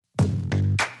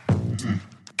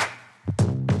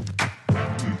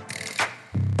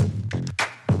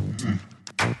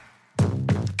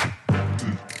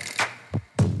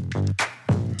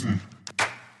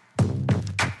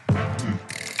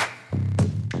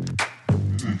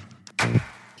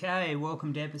Okay,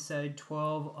 welcome to episode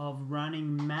 12 of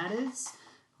Running Matters.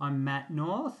 I'm Matt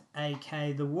North,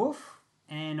 aka The Wolf,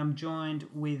 and I'm joined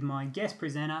with my guest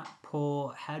presenter, Paul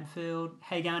Hadfield.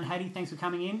 How you going, Haddy? Thanks for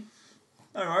coming in.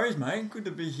 No worries, mate. Good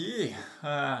to be here.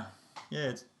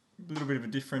 It's a little bit of a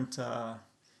different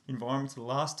environment to the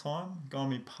last time. Going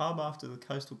to me pub after the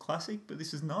Coastal Classic, but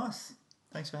this is nice.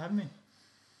 Thanks for having me.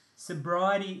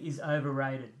 Sobriety is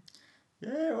overrated.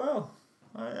 Yeah, well,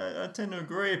 I tend to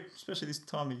agree, especially this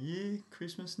time of year,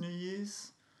 Christmas, New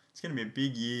Year's. It's going to be a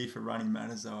big year for Running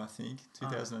Matters, though, I think,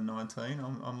 2019.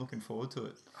 I'm looking forward to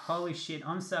it. Holy shit,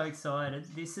 I'm so excited.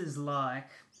 This is like,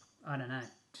 I don't know.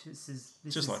 This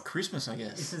is like Christmas, I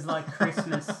guess. This is like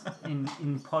Christmas in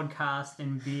podcast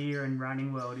and beer and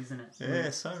running world, isn't it? Yeah,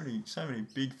 so many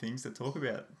big things to talk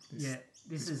about.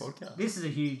 This podcast. This is a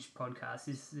huge podcast.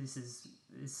 There's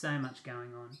so much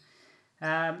going on.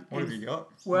 What have you got?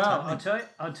 Well,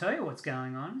 I'll tell you what's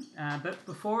going on. But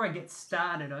before I get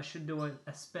started, I should do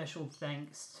a special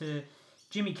thanks to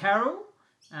Jimmy Carroll,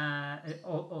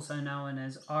 also known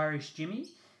as Irish Jimmy.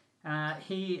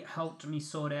 He helped me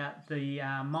sort out the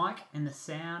mic and the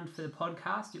sound for the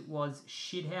podcast. It was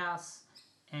shithouse,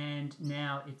 and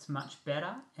now it's much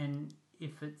better. And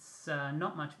if it's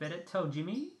not much better, tell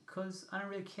Jimmy, because I don't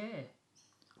really care.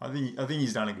 I think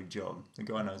he's done a good job. The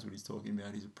guy knows what he's talking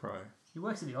about. He's a pro. He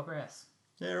works at the Opera House.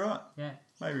 Yeah, right. Yeah.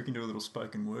 Maybe we can do a little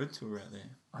spoken word tour out there.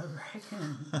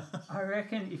 I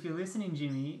reckon if you're listening,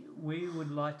 Jimmy, we would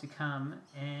like to come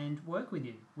and work with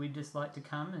you. We'd just like to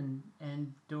come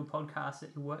and do a podcast at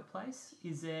your workplace.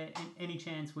 Is there any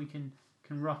chance we can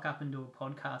rock up and do a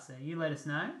podcast there? You let us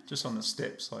know. Just on the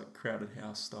steps, like Crowded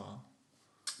House style.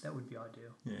 That would be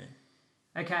ideal.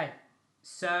 Yeah. Okay.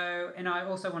 So, and I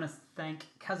also want to thank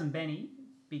Cousin Benny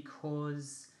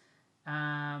because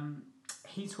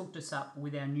he's hooked us up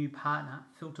with our new partner,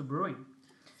 Filter Brewing.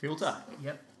 Filter?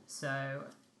 Yep. So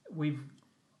we've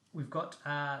got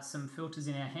some filters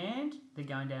in our hand. They're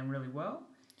going down really well.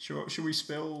 Should we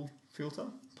spell filter?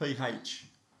 Philter.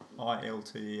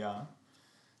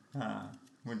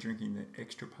 We're drinking the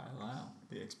Extra Pale Ale,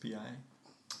 the XPA.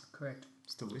 Correct.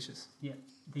 It's delicious. Yeah.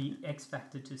 The X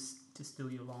Factor to steal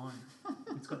your line.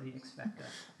 It's got the X Factor.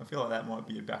 I feel like that might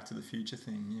be a Back to the Future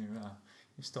thing.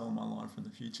 You've stolen my line from the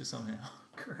future somehow.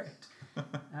 Correct.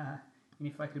 And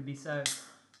if I could be so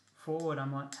forward, I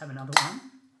might have another one.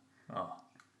 Oh,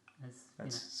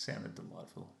 that sounded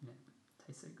delightful. Yeah,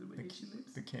 tastes so good with your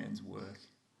lips. The cans work.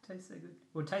 Tastes so good.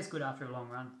 Well, it tastes good after a long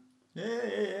run.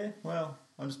 Yeah. Well,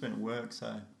 I've just been at work, so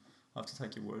I have to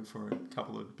take your word for it. A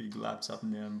couple of big laps up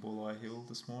and down Bulleye Hill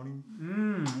this morning.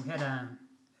 We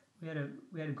had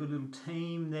a good little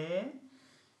team there,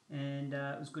 and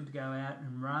it was good to go out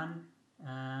and run.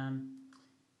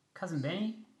 Cousin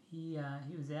Benny, he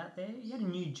was out there. He had a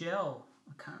new gel.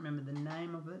 I can't remember the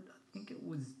name of it. I think it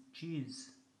was Jizz.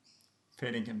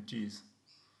 Fair dinkum Jizz.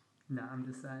 No, I'm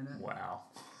just saying that. Wow.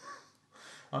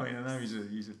 I mean, I know he's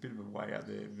a bit of a way out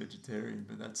there vegetarian,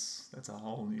 but that's a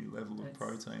whole new level of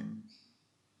protein.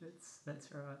 That's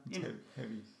right. It's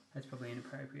heavy. That's probably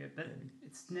inappropriate, but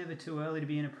it's never too early to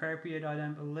be inappropriate, I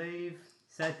don't believe.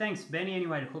 So thanks, Benny,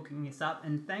 anyway, to hooking us up,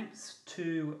 and thanks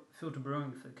to Filter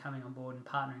Brewing for coming on board and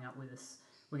partnering up with us.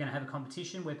 We're going to have a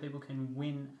competition where people can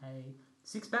win a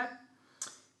six-pack,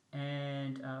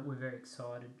 and we're very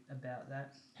excited about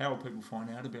that. How will people find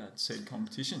out about said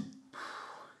competition?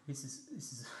 This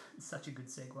is such a good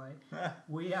segue.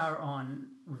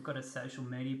 We've got a social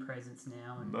media presence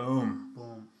now. And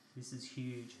boom. This is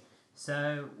huge.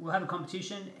 So we'll have a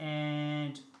competition,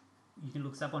 and you can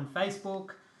look us up on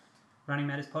Facebook, Running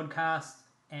Matters Podcast,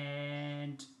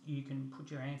 and you can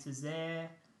put your answers there,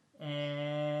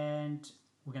 and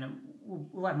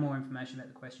we'll have more information about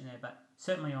the question there, but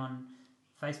certainly on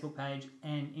Facebook page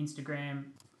and Instagram.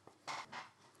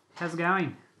 How's it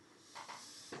going?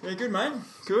 Yeah, good, mate.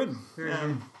 Good. Very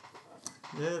good.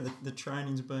 Yeah, the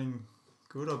training's been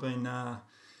good. I've been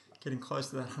getting close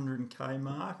to that 100k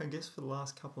mark, I guess, for the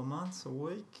last couple of months, a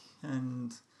week,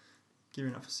 and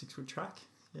gearing up for 6 foot track.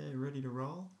 Yeah, ready to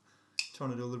roll.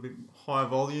 Trying to do a little bit higher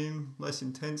volume, less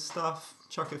intense stuff,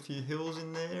 chuck a few hills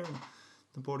in there, and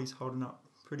the body's holding up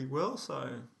pretty well. So,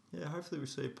 yeah, hopefully we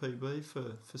see a PB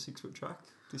for 6 foot track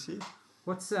this year.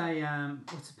 What's a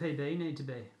PB need to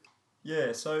be?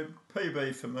 Yeah, so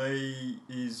PB for me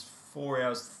is 4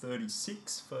 hours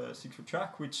 36 for 6 foot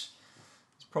track, which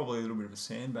is probably a little bit of a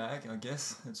sandbag, I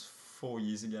guess. It's 4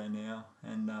 years ago now,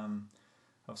 and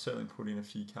I've certainly put in a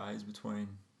few Ks between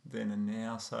then and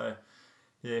now. So,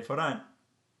 yeah, if I don't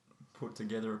put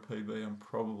together a PB, I'm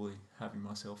probably having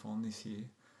myself on this year.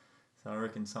 So I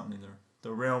reckon something in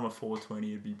the realm of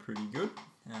 420 would be pretty good.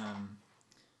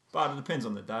 But it depends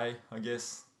on the day, I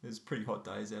guess. There's pretty hot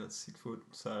days out at 6 foot,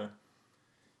 so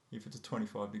if it's a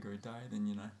 25-degree day, then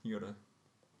you got to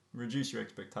reduce your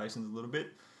expectations a little bit.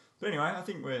 But anyway, I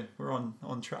think we're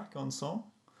on track, on song.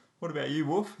 What about you,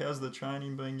 Wolf? How's the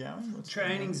training been going?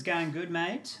 Training's going good,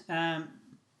 mate. I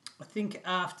think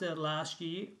after last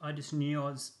year, I just knew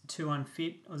I was too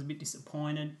unfit. I was a bit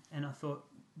disappointed, and I thought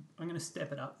I'm going to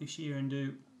step it up this year and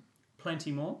do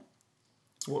plenty more.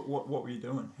 What were you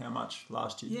doing? How much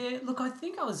last year? Yeah, look, I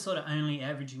think I was sort of only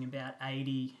averaging about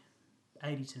 80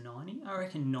 to 90. I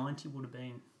reckon 90 would have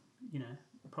been,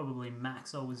 probably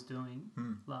max I was doing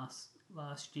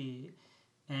last year,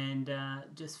 and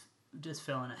just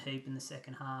fell in a heap in the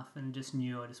second half, and just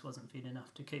knew I just wasn't fit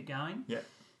enough to keep going. Yeah.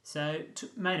 So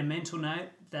made a mental note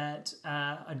that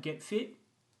I'd get fit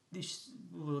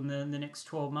in the next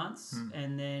 12 months,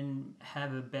 and then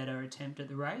have a better attempt at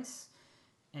the race.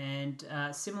 And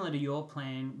similar to your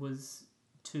plan was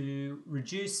to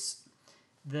reduce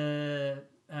the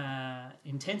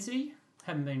intensity.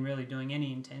 Haven't been really doing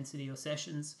any intensity or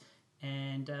sessions,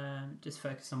 and just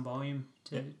focus on volume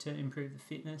to improve the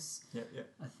fitness. Yeah.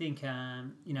 I think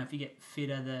if you get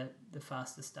fitter, the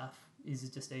faster stuff is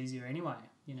just easier anyway.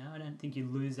 I don't think you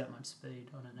lose that much speed.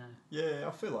 I don't know. Yeah,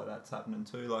 I feel like that's happening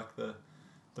too. Like the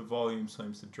volume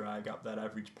seems to drag up that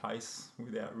average pace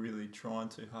without really trying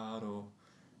too hard or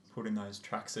putting those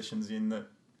track sessions in that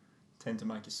tend to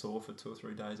make you sore for 2 or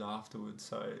 3 days afterwards.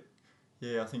 So,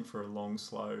 yeah, I think for a long,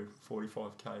 slow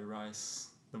 45k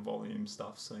race, the volume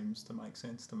stuff seems to make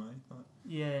sense to me.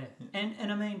 Yeah.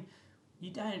 And I mean,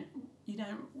 you don't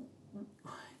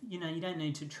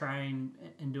need to train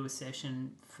and do a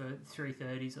session for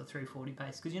 3:30s or 3:40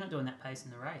 pace, because you're not doing that pace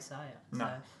in the race, are you? No,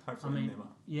 hopefully never.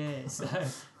 Yeah, so,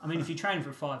 if you're training for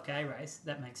a 5k race,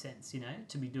 that makes sense,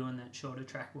 to be doing that shorter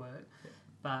track work. Yeah.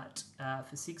 But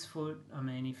for 6 foot,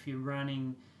 if you're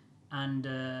running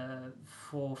under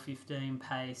 4:15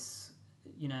 pace,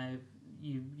 you're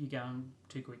going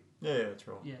too quick. Yeah, that's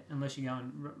right. Yeah, unless you're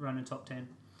going running top 10.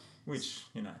 Which,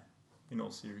 in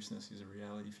all seriousness, is a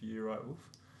reality for you, right, Wolf?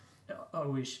 I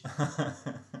wish.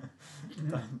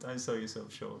 Don't sell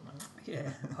yourself short, mate.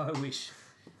 Yeah, I wish.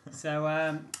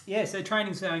 So, so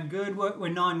training's going good. We're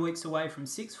 9 weeks away from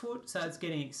 6 foot, so it's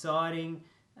getting exciting.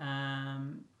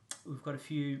 We've got a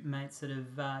few mates that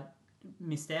have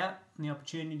missed out on the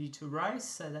opportunity to race,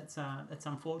 so that's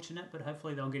unfortunate, but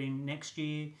hopefully they'll get in next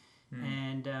year.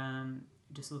 And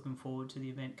just looking forward to the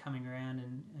event coming around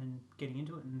and getting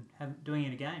into it and doing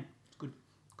it again.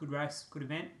 It's good race, good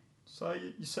event. So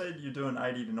you said you're doing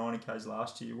 80 to 90 k's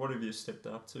last year. What have you stepped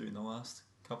up to in the last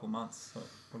couple of months?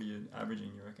 What are you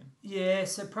averaging, you reckon? Yeah,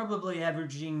 so probably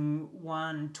averaging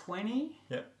 120.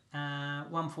 Yep.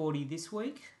 140 this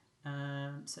week.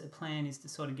 So the plan is to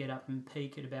sort of get up and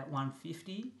peak at about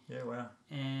 150. Yeah, wow.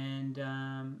 And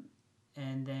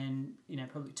then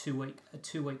probably a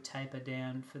 2 week taper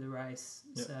down for the race.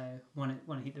 Yep. So want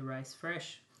to hit the race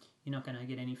fresh. You're not going to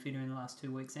get any fitter in the last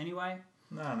 2 weeks anyway.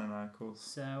 No, of course.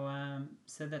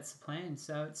 So that's the plan.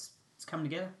 So it's come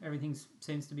together. Everything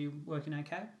seems to be working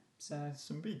okay. So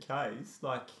some big K's,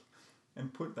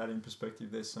 and put that in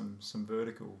perspective. There's some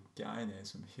vertical gain there,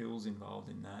 some hills involved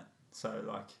in that. So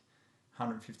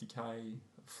 150k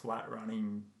flat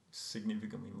running,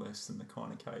 significantly less than the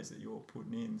kind of Ks that you're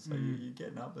putting in. So you're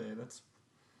getting up there. That's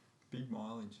big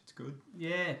mileage. It's good.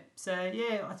 Yeah. So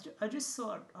I just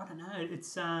thought, I don't know.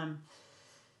 It's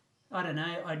I don't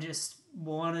know. I just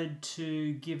wanted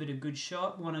to give it a good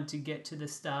shot. Wanted to get to the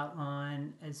start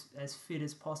line as fit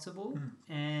as possible,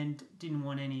 and didn't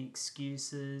want any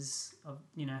excuses.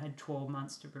 I've had 12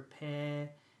 months to prepare.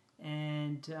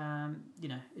 And you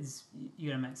got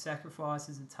to make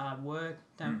sacrifices. It's hard work.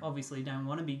 Obviously don't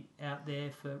want to be out there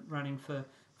for running for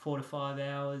 4 to 5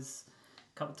 hours,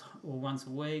 once a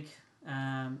week,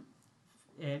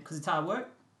 because it's hard work.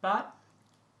 But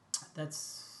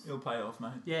it'll pay off,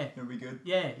 mate. Yeah, it'll be good.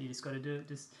 Yeah, you just got to do it.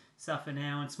 Just suffer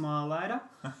now and smile later.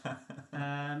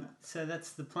 So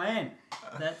that's the plan.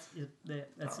 That's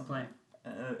the plan.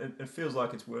 It feels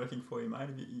like it's working for you, mate.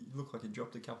 You look like you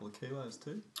dropped a couple of kilos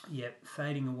too. Yep,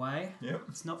 fading away. Yep.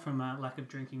 It's not from lack of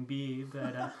drinking beer,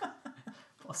 but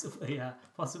possibly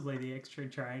the extra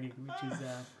training, which is...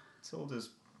 It's all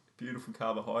just beautiful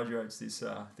carbohydrates,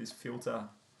 this filter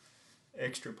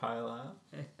extra pale ale.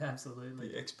 Absolutely.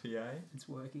 The XPA. It's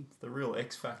working. It's the real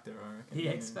X factor, I reckon. The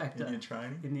X factor. In your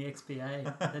training. In the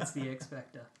XPA. That's the X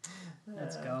factor.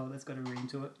 That's gold. That's got a ring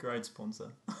to it. Great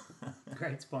sponsor.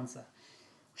 Great sponsor.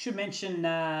 Should mention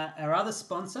our other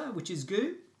sponsor, which is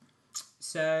Goo.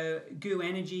 So Goo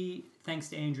Energy, thanks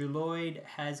to Andrew Lloyd,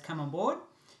 has come on board,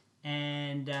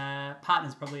 and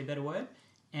partner's probably a better word,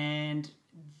 and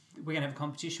we're going to have a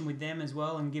competition with them as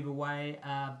well and give away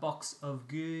a box of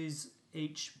goos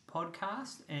each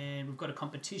podcast. And we've got a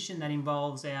competition that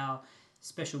involves our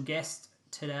special guest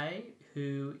today,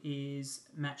 who is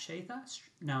Matt Sheather,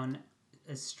 known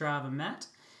as Strava Matt.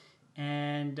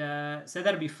 And so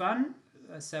that'll be fun.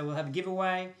 So we'll have a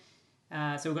giveaway.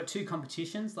 So we've got 2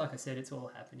 competitions. Like I said, it's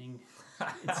all happening.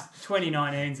 It's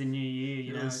 2019's a new year,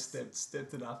 you know.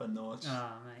 Stepped it up a notch.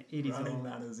 Oh, mate, it is Running all...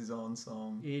 Matters is on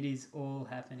song. It is all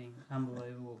happening.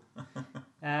 Unbelievable.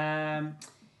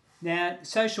 Now,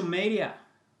 social media.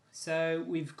 So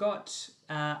we've got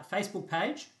a Facebook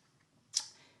page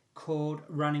called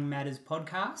Running Matters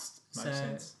Podcast. Makes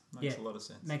sense. Makes a lot of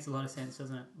sense. Makes a lot of sense,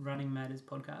 doesn't it? Running Matters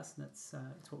Podcast. That's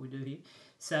what we do here.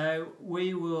 So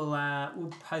we will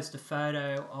we'll post a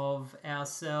photo of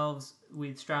ourselves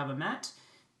with Strava Matt,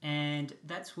 and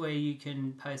that's where you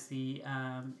can post the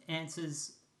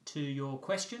answers to your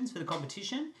questions for the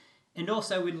competition. And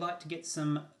also, we'd like to get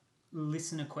some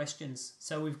listener questions.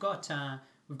 So we've got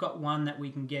one that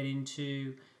we can get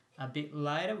into a bit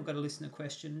later. We've got a listener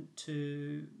question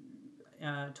to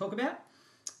talk about.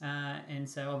 And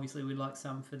so obviously we'd like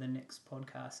some for the next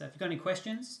podcast. So if you've got any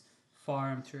questions, fire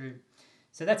them through.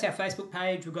 So that's our Facebook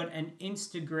page. We've got an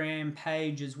Instagram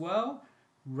page as well,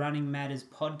 Running Matters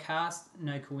Podcast.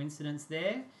 No coincidence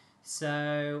there.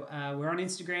 So we're on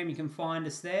Instagram. You can find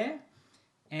us there.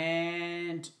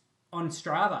 And on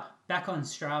Strava. Back on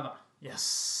Strava.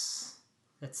 Yes.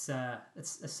 That's a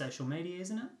social media,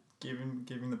 isn't it?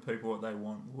 Giving the people what they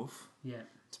want, woof. Yeah.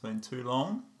 It's been too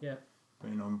long. Yeah.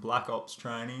 Been on Black Ops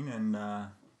training, and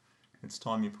it's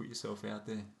time you put yourself out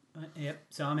there. Yep.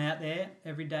 So I'm out there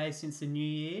every day since the new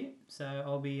year. So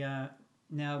I'll be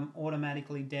now I'm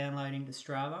automatically downloading to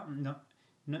Strava.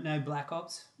 No Black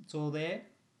Ops. It's all there.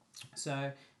 So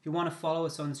if you want to follow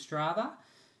us on Strava,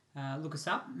 look us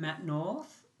up, Matt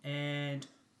North and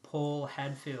Paul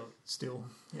Hadfield. Still.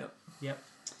 Yep. Yep.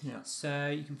 Yeah. So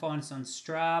you can find us on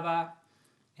Strava,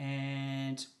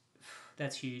 and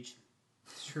that's huge.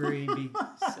 It's really big.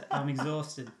 I'm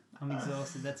exhausted.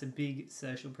 That's a big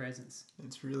social presence.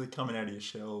 It's really coming out of your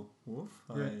shell, woof.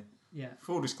 Yeah.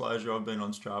 Full disclosure, I've been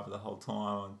on Strava the whole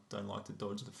time. I don't like to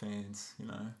dodge the fans, you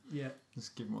know. Yeah.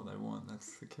 Just give them what they want.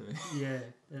 That's the key. Yeah,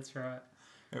 that's right.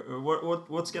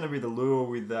 What's going to be the lure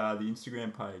with the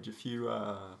Instagram page? A few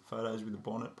photos with the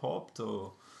bonnet popped,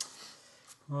 or?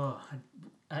 Oh,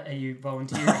 are you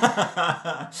volunteering?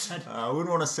 I wouldn't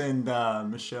want to send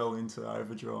Michelle into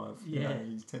overdrive. Yeah. You know,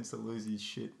 he tends to lose his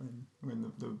shit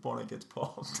when the bonnet gets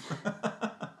popped.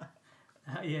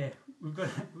 Yeah, we've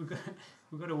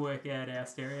got to work out our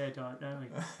stereotype, don't we?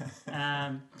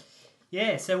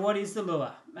 Yeah. So what is the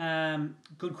lure?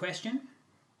 Good question.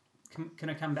 Can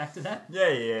I come back to that?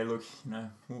 Yeah. Look, you know,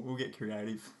 we'll get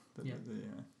creative. Yeah.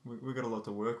 We've got a lot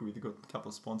to work with. We've got a couple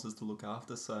of sponsors to look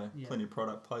after, so plenty of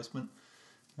product placement.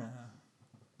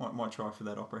 Might try for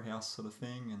that opera house sort of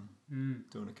thing and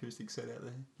do an acoustic set out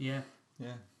there. Yeah.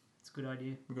 Yeah. It's a good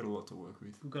idea. We've got a lot to work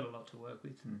with.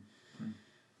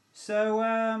 So,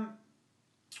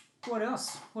 what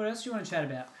else? What else do you want to chat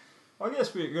about? I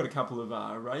guess we've got a couple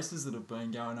of races that have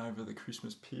been going over the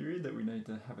Christmas period that we need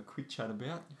to have a quick chat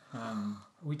about. Are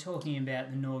we talking about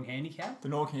the Norg Handicap? The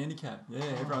Norg Handicap, yeah.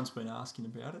 Everyone's been asking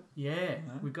about it. Yeah.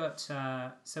 We've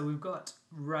got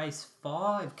race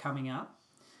 5 coming up.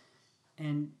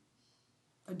 And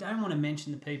I don't want to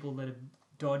mention the people that have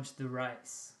dodged the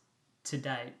race to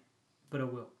date, but I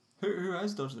will. Who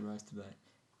has dodged the race today?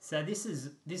 So this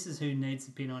is who needs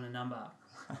to pin on a number,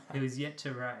 who is yet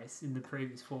to race in the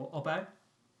previous 4. Oppo.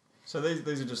 So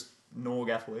these are just Norg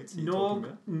athletes you're talking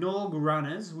about? Norg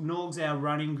runners. Norg's our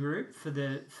running group for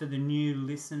the new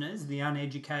listeners, the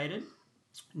uneducated.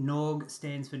 Norg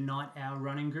stands for Night Owl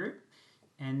Running Group,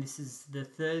 and this is the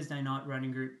Thursday night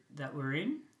running group that we're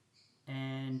in,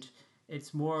 and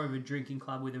it's more of a drinking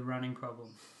club with a running problem.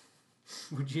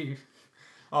 Would you?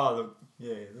 Oh, look,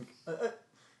 yeah. Look,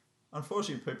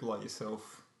 unfortunately, people like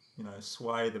yourself, you know,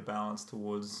 sway the balance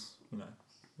towards, you know,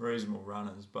 reasonable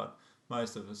runners, but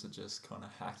most of us are just kind of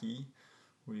hacky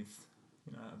with,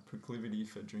 you know, proclivity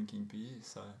for drinking beer.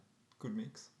 So, good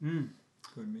mix.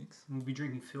 Good mix. We'll be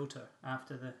drinking filter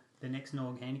after the next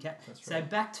Norg Handicap. That's so right.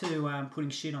 Back to putting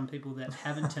shit on people that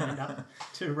haven't turned up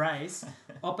to race.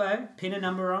 Oppo, pin a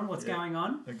number on. What's going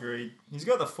on? Agreed. He's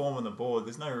got the form on the board.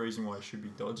 There's no reason why he should be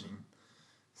dodging.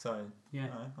 So, you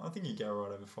know, I think he'd go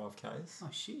right over 5Ks. Oh,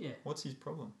 shit, yeah. What's his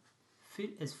problem?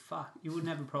 Fit as fuck. You wouldn't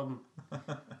have a problem.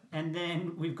 And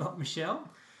then we've got Michelle.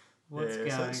 What's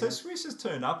going on? So Swiss has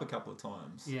turned up a couple of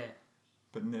times. Yeah.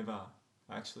 But never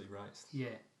actually raced. Yeah.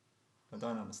 I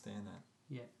don't understand that.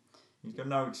 Yeah. He's got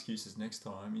no excuses next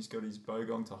time. He's got his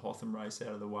Bogong to Hotham race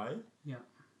out of the way. Yeah.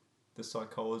 The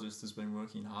psychologist has been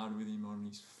working hard with him on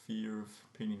his fear of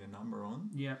pinning a number on.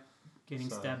 Yeah. Getting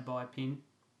stabbed by a pin.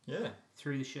 Yeah.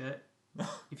 Through the shirt.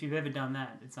 If you've ever done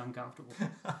that, it's uncomfortable.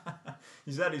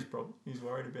 Is that his problem? He's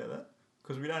worried about that?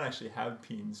 Because we don't actually have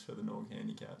pins for the Norg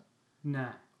Handicap. No.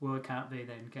 Well, it can't be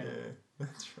then, can it? Yeah,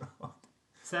 that's right.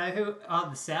 So who? Oh,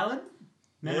 the salad?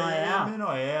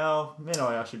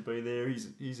 Menai should be there.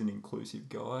 He's an inclusive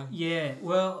guy. Yeah.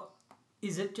 Well,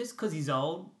 is it just because he's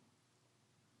old?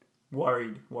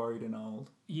 Worried and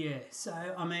old. Yeah. So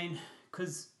I mean,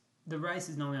 because the race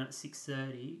is normally on at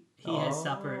 6:30. He has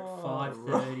supper at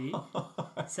 5:30.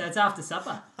 Right. So it's after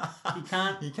supper. You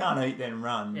can't eat then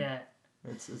run. Yeah.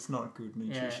 It's not good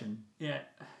nutrition. Yeah.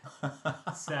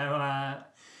 So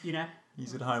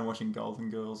he's at home watching Golden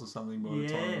Girls or something by the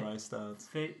time the race starts.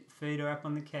 Feed her up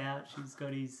on the couch. He's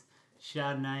got his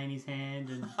Chardonnay in his hand,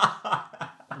 and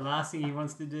the last thing he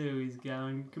wants to do is go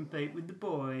and compete with the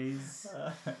boys.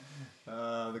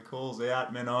 The call's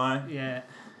out, Menai. Yeah.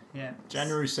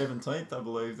 January 17th, I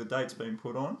believe the date's been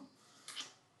put on.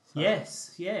 So,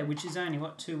 yes, which is only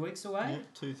 2 weeks away. Yeah,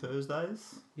 2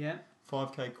 Thursdays. Yeah.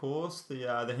 5K course.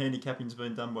 The handicapping's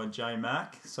been done by J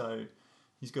Mac, so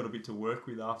he's got a bit to work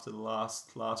with after the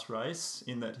last race,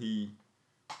 in that he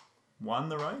won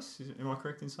the race. Am I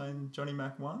correct in saying Johnny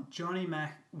Mac won? Johnny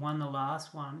Mac won the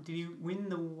last one. Did he win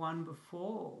the one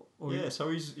before? So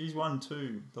he's won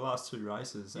the last 2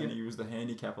 races, and he was the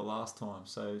handicapper last time.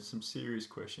 So some serious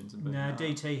questions have been asked.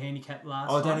 DT handicap last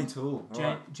time. Oh, Danny Toole.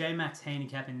 J Mac's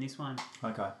handicap in this one.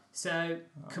 Okay. So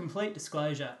complete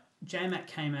disclosure. J Mac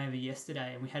came over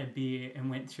yesterday and we had a beer and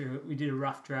went through it. We did a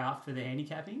rough draft for the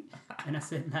handicapping. And I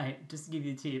said, mate, just to give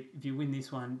you a tip, if you win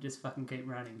this one, just fucking keep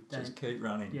running. Just keep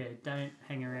running. Yeah, don't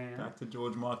hang around. Back to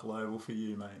George Michael Oval for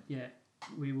you, mate. Yeah,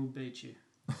 we will beat you.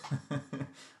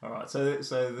 All right, so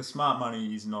the smart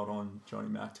money is not on Johnny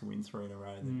Mac to win 3 in a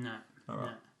row then? No. All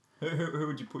right. No. Who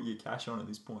would you put your cash on at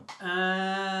this point?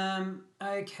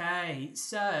 Okay,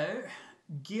 so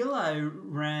Gillo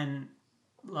ran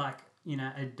like,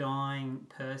 a dying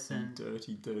person.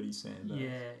 Dirty sandbag.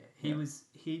 Yeah, he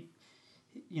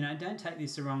don't take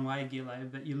this the wrong way, Gillo,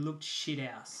 but you looked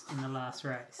shithouse in the last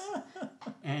race.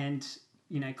 And,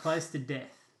 close to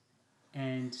death.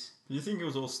 And... Do you think it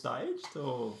was all staged,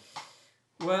 or...?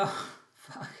 Well,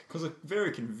 fuck. Because a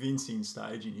very convincing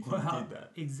staging if he did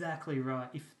that. Exactly right.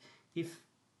 If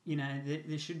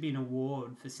there should be an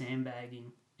award for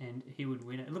sandbagging and he would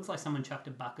win it. It looks like someone chucked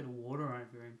a bucket of water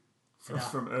over him.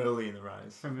 From early in the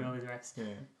race.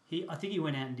 Yeah. I think he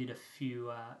went out and did a few...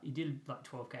 he did like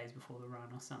 12 Ks before the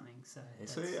run or something. So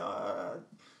see, I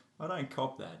don't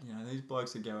cop that. These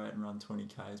blokes that go out and run 20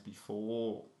 Ks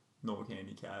before Norg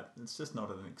Handicap, it's just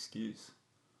not an excuse.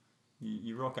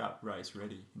 You rock up race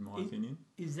ready, in my opinion.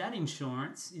 Is that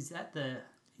insurance? Is that the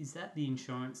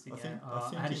insurance to I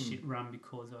had a shit run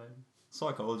because I...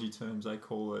 Psychology terms, they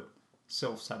call it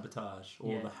self-sabotage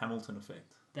or the Hamilton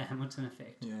effect. The Hamilton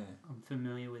effect. Yeah. I'm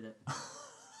familiar with it.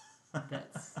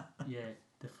 That's,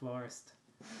 the florist.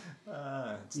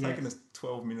 It's taken us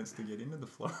 12 minutes to get into the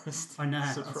florist. I know.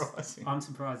 Surprising. I'm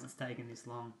surprised it's taken this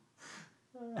long.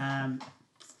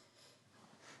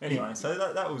 Anyway, so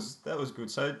that was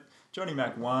good. So Johnny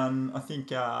Mac won. I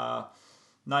think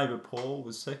neighbour Paul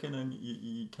was second, and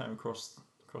you came across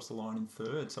the line in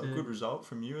third. So a good result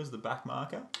from you as the back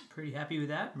marker. Pretty happy with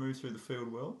that. Moved through the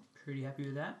field well. Pretty happy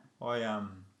with that. I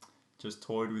just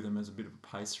toyed with him as a bit of a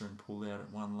pacer and pulled out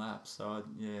at 1 lap. So I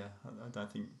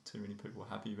don't think too many people were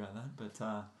happy about that, but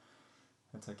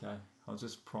that's okay. I was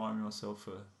just priming myself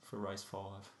for race 5.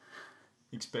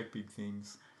 Expect big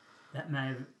things.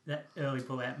 That early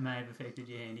pull out may have affected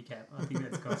your handicap. I think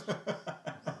that's cost you.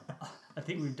 I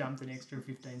think we've dumped an extra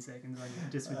 15 seconds on you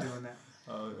just for doing that.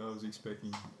 I was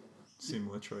expecting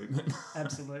similar treatment.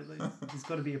 Absolutely. There's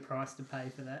got to be a price to pay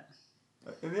for that.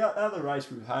 And the other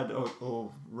race we've had,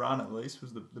 or run at least,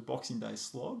 was the Boxing Day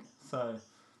slog. So,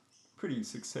 pretty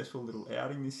successful little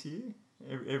outing this year.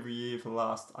 Every year for the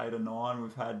last 8 or 9,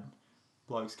 we've had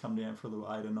blokes come down for a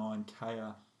little 8 or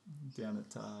 9K down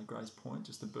at Grays Point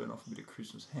just to burn off a bit of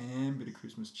Christmas ham, a bit of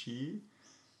Christmas cheer.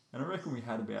 And I reckon we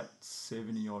had about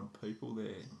 70 odd people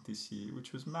there this year,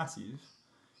 which was massive.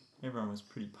 Everyone was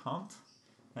pretty pumped.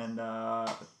 And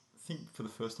I think for the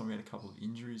first time we had a couple of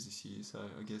injuries this year, so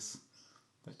I guess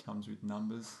that comes with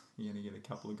numbers. You're going to get a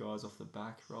couple of guys off the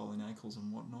back, rolling ankles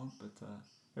and whatnot, but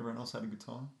everyone else had a good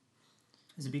time.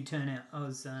 It was a big turnout.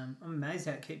 I'm amazed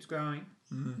how it keeps growing.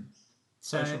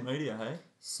 Social media, hey?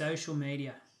 Social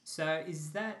media. So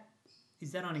is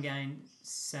is that on again?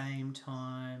 Same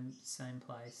time, same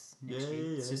place next year.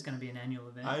 Yeah. It's just going to be an annual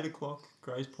event. 8 o'clock,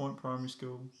 Grays Point Primary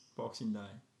School, Boxing Day.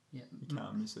 Yeah, You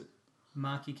can't miss it.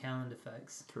 Mark your calendar,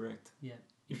 folks. Correct. Yeah.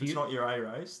 If it's not your A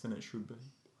race, then it should be.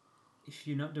 If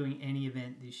you're not doing any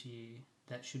event this year,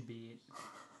 that should be it.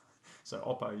 So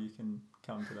Oppo, you can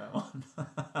come to that one.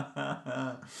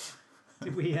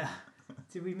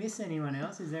 Did we miss anyone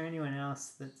else? Is there anyone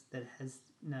else that has?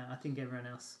 No, I think everyone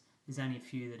else. There's only a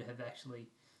few that have actually.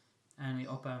 Only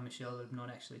Oppo and Michelle that have not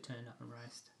actually turned up and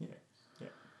raced.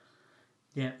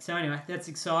 Yeah. So anyway, that's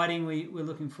exciting. We're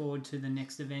looking forward to the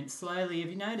next event. Slowly, have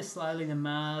you noticed? Slowly, the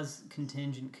Mars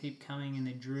contingent keep coming and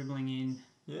they're dribbling in.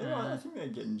 Yeah, I think they're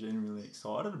getting genuinely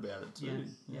excited about it too.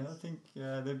 Yeah. I think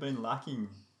they've been lacking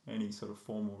any sort of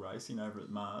formal racing over at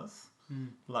Mars.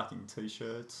 Lacking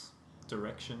t-shirts,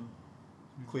 direction,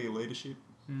 clear leadership,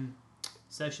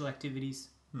 social activities.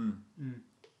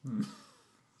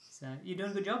 So you're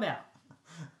doing a good job, Al.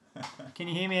 Can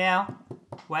you hear me, Al?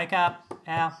 Wake up,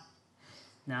 Al.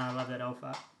 No, I love that old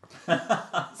fuck.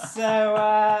 So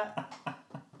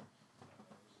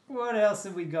what else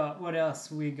have we got?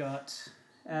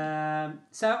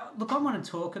 So look, I want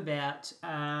to talk about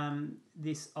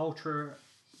this ultra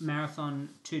marathon,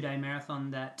 2-day marathon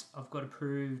that I've got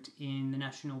approved in the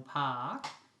national park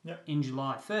in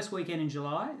July. First weekend in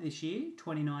July this year,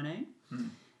 2019.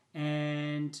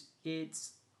 And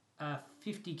it's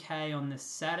 50k on the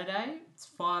Saturday. It's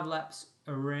 5 laps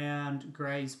around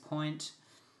Grays Point,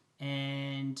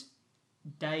 and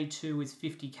day 2 is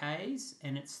 50k's,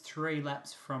 and it's 3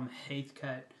 laps from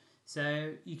Heathcote.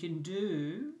 So you can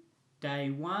do day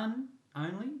 1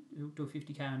 only. You'll do a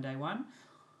 50k on day 1.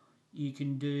 You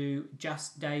can do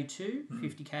just day 2,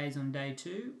 50k's on day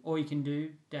 2, or you can do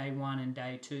day 1 and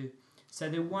day 2. So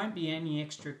there won't be any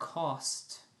extra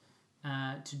cost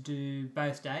to do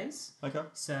both days. Okay.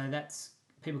 So that's,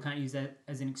 people can't use that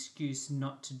as an excuse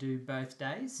not to do both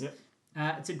days. Yep.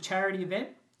 It's a charity event,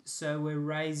 so we're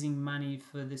raising money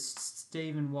for the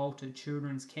Stephen Walter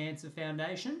Children's Cancer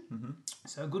Foundation.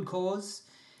 So a good cause.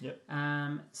 Yep.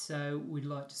 So we'd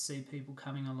like to see people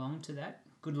coming along to that.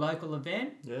 Good local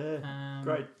event. Yeah.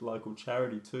 Great local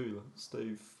charity too.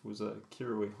 Steve was a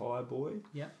Kirrawee High boy.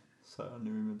 Yep. So I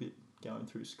knew him a bit going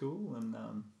through school, and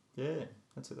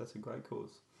that's a great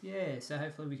cause. Yeah, so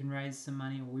hopefully we can raise some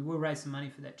money, or we will raise some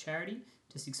money for that charity.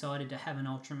 Just excited to have an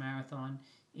ultra marathon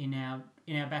in our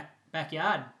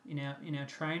backyard, in our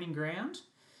training ground.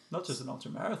 Not just an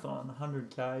ultra marathon,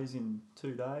 100k's in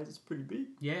 2 days. It's pretty big.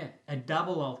 Yeah, a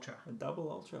double ultra. A double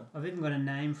ultra. I've even got a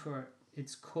name for it.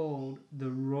 It's called the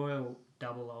Royal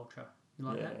Double Ultra. You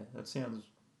like that? Yeah, that sounds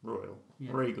royal.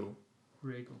 Yeah. Regal.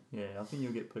 Yeah, I think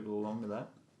you'll get people along to that.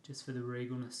 Just for the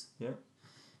regalness. Yeah.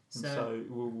 And so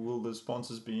will the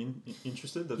sponsors be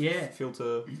interested?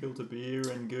 Filter Beer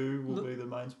and Goo will be the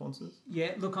main sponsors?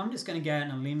 Yeah, look, I'm just going to go out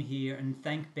on a limb here and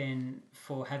thank Ben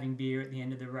for having beer at the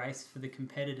end of the race for the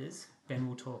competitors. Ben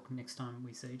will talk next time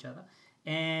we see each other.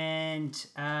 And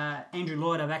Andrew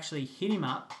Lloyd, I've actually hit him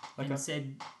up and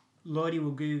said, Lloydie will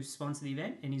Goo sponsor the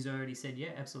event, and he's already said, yeah,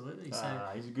 absolutely. So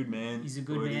he's a good man. He's a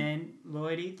good man,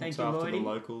 Lloydie. Thank you, Lloydie. After the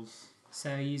locals.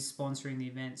 So he's sponsoring the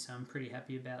event, so I'm pretty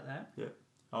happy about that. Yeah.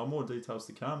 Oh, more details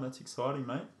to come. That's exciting,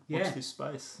 mate. Watch this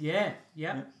space. Yeah.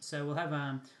 So we'll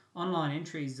have online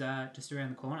entries just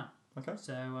around the corner. Okay.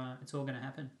 So it's all going to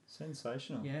happen.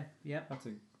 Sensational. Yeah. Have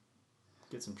to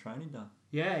get some training done.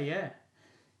 Yeah.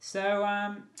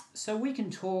 So we can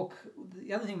talk.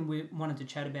 The other thing we wanted to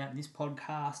chat about in this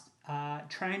podcast,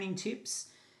 training tips,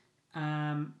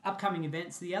 upcoming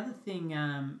events. The other thing,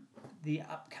 the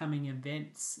upcoming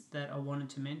events that I wanted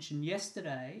to mention.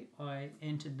 Yesterday, I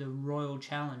entered the Royal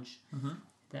Challenge.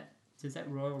 Does that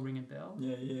Royal ring a bell?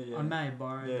 Yeah. I may have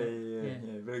borrowed it.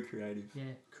 Yeah. Very creative.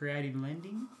 Yeah, creative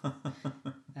lending.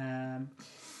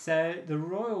 So the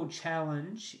Royal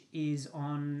Challenge is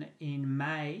on in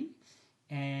May,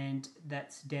 and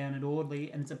that's down at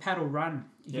Audley, and it's a paddle run.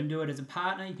 You can do it as a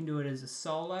partner, you can do it as a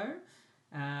solo.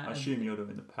 I assume you're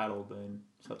doing the paddle, being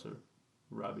such a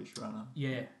rubbish runner.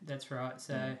 Yeah, that's right.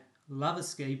 So love a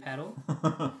ski paddle.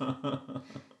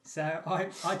 So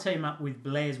I team up with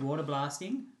Blair's Water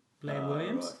Blasting, Blair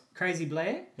Williams, right. Crazy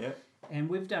Blair. Yep. And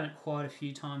we've done it quite a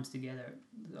few times together.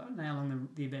 I don't know how long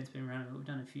the event's been running, but we've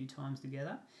done it a few times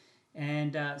together.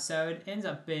 And so it ends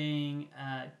up being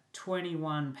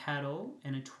 21 paddle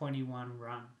and a 21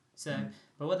 run. So,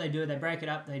 but what they do, they break it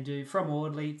up. They do from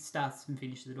Audley, starts and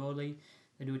finishes at Audley.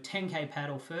 They do a 10k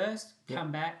paddle first,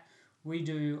 come back. We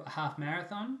do a half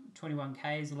marathon,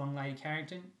 21k's along Lady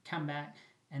Carrington, come back,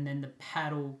 and then the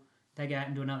paddle, they go out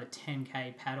and do another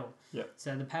 10k paddle. Yep.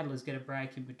 So the paddlers get a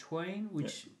break in between,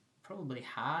 which probably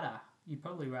harder You'd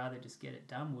probably rather just get it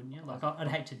done, wouldn't you? Like, I'd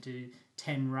hate to do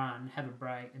 10 run, have a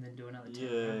break, and then do another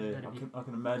 10 run. I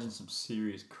can imagine some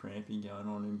serious cramping going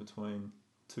on in between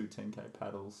two 10K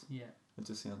paddles. Yeah. It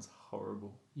just sounds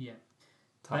horrible. Yeah.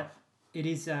 Tough. But it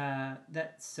is,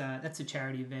 that's a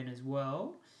charity event as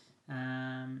well.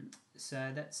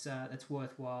 So that's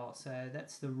worthwhile. So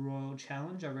that's the Royal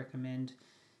Challenge. I recommend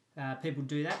people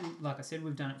do that. Like I said,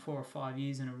 we've done it 4 or 5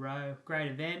 years in a row. Great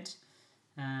event.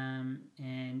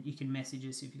 And you can message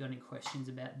us if you've got any questions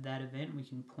about that event. We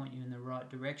can point you in the right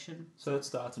direction. So it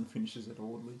starts and finishes at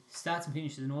Audley? Starts and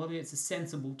finishes in Audley. It's a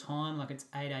sensible time, like it's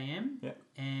 8 a.m. Yeah.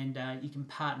 And you can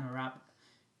partner up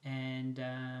and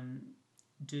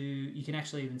you can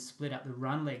actually even split up the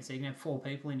run leg. So you can have 4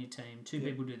 people in your team. 2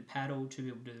 people do the paddle, 2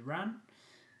 people do the run.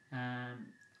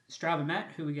 Strava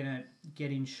Matt, who we're going to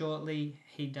get in shortly,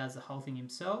 he does the whole thing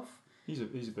himself. He's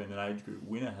been an age group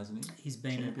winner, hasn't he? He's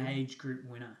been an age group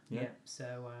winner. Yeah.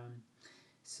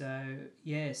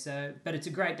 But it's a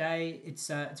great day. It's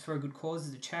for a good cause.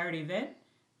 It's a charity event.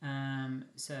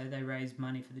 So they raise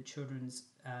money for the Children's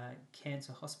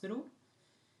Cancer Hospital.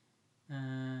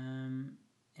 And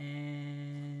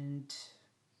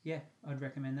yeah, I'd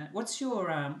recommend that. What's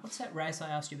that race I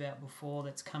asked you about before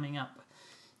that's coming up?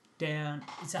 Down,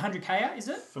 it's 100K, is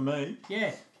it? For me?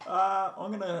 Yeah.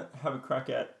 I'm going to have a crack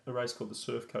at a race called the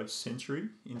Surf Coast Century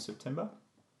in September.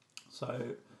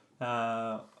 So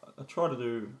I try to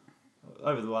do,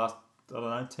 over the last,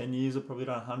 10 years, I've probably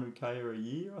done 100K or a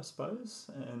year, I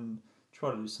suppose, and try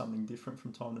to do something different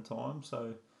from time to time.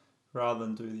 So rather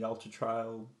than do the Ultra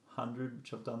Trail 100,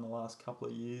 which I've done the last couple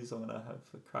of years, I'm going to have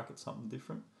a crack at something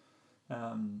different.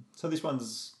 So this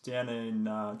one's down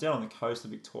on the coast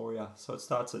of Victoria. So it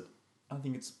starts at, I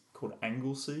think it's called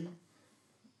Anglesea.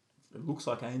 It looks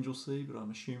like Anglesea, but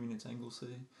I'm assuming it's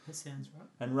Anglesea. That sounds right.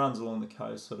 And runs along the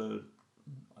coast, sort of,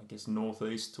 I guess,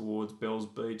 northeast towards Bells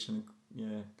Beach and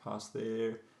past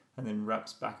there, and then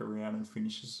wraps back around and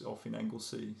finishes off in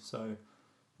Anglesea. So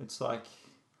it's like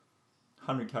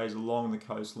 100Ks along the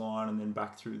coastline and then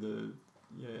back through the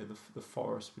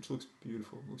forest, which looks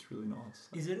beautiful. It looks really nice.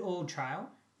 Is it all trail?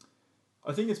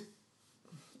 I think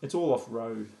it's all off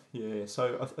road. Yeah.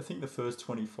 So I think the first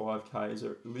 25Ks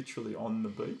are literally on the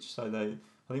beach. So I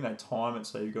think they time it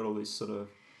so you've got all this sort of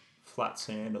flat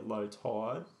sand at low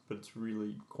tide, but it's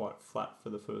really quite flat for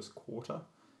the first quarter,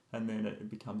 and then it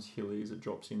becomes hilly as it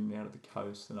drops in and out of the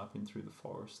coast and up in through the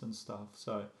forest and stuff.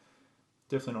 So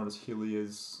definitely not as hilly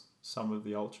as some of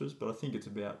the ultras, but I think it's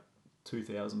about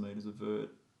 2,000 metres of vert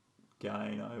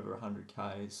gain over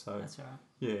 100K. So that's right.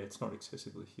 Yeah, it's not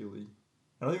excessively hilly.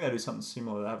 And I think they do something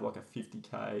similar. They have like a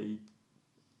 50K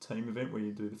team event where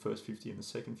you do the first 50 and the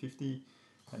second 50,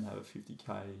 and have a 50K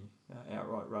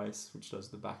outright race, which does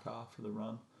the back half of the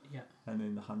run. Yeah. And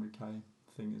then the 100K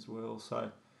thing as well.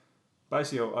 So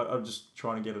basically, I'm just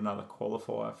trying to get another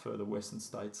qualifier for the Western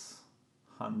States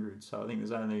 100. So I think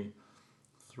there's only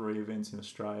 3 events in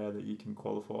Australia that you can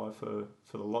qualify for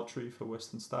the lottery for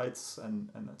Western States, and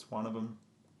that's one of them.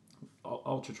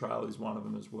 Ultra Trail is one of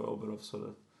them as well, but I've sort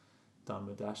of done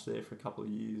my dash there for a couple of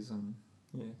years, and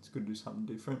yeah, it's good to do something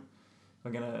different.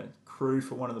 I'm going to crew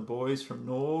for one of the boys from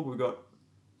Norg. We've got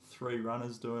 3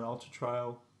 runners doing Ultra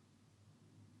Trail,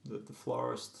 the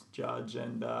florist, Judge,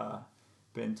 and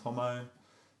Ben Tomo.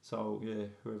 So yeah,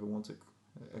 whoever wants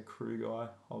a crew guy,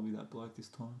 I'll be that bloke this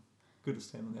time. Good to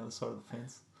stand on the other side of the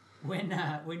fence.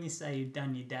 When you say you've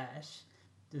done your dash,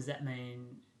 does that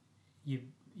mean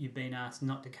you've been asked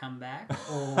not to come back,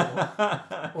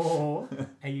 or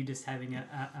are you just having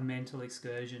a mental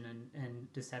excursion and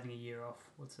just having a year off?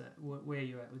 What's that? Where are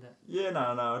you at with that? Yeah, no,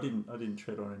 I didn't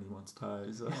tread on anyone's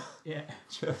toes. Yeah.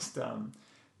 Just I don't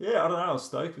know. I was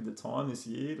stoked with the time this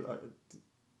year. I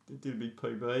did a big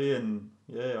PB, and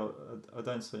yeah, I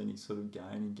don't see any sort of gain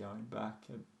in going back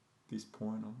at this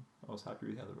point. I was happy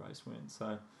with how the race went.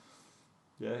 So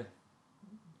yeah,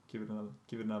 give it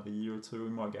another year or 2. We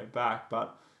might go back,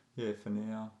 but yeah, for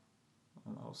now,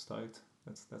 I was stoked.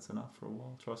 That's enough for a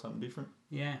while. Try something different.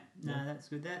 Yeah, that's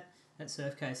good. That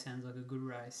Surf Case sounds like a good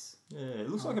race. Yeah, it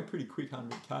looks like a pretty quick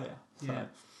 100K. So, yeah.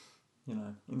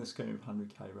 In the scheme of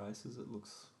 100K races, it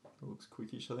looks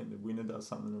quickish. I think the winner does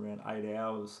something around 8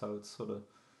 hours, so it's sort of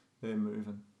they're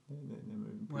moving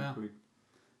pretty quick.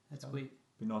 That's quick.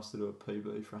 Be nice to do a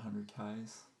PB for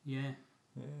 100Ks. Yeah.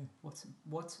 Yeah. What's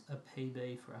a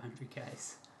PB for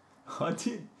 100Ks? I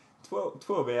did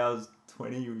 12 hours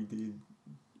 20. We did.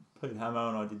 Pete Hamo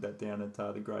and I did that down at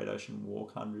the Great Ocean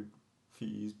Walk 100 a few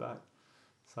years back.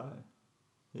 So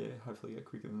yeah, hopefully get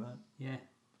quicker than that. Yeah.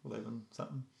 11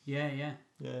 something. Yeah.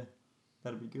 Yeah,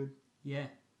 that'd be good. Yeah.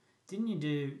 Didn't you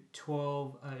do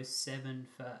 12:07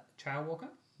 for Trail Walker?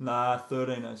 Nah,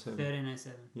 1307.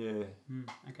 1307. Yeah.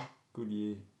 Okay. Good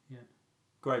year. Yeah.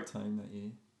 Great team that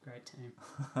year. Great team.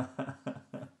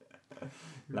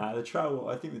 Nah,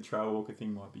 I think the trail walker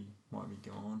thing might be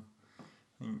gone.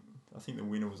 I think the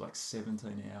winner was like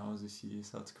 17 hours this year,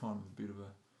 so it's kind of a bit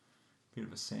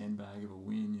of a sandbag of a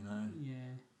win, you know.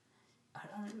 Yeah. I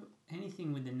don't.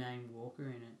 Anything with the name Walker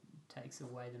in it takes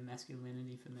away the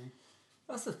masculinity for me.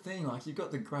 That's the thing. Like you've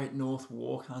got the Great North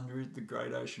Walk 100, the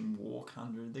Great Ocean Walk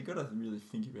 100. They've got to really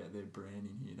think about their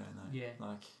branding here, don't they? Yeah.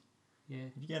 Like, yeah.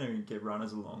 If you're going to get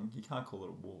runners along, you can't call it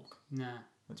a walk. Nah.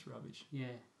 That's rubbish.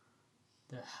 Yeah.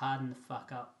 The harden the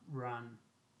fuck up run.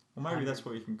 Well, maybe that's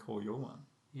what you can call your one.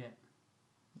 Yeah.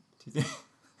 Do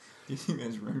you think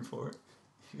there's room for it?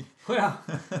 Well,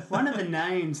 one of the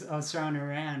names I was throwing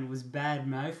around was Bad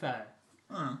Mofo.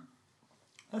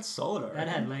 That's solid, I reckon. That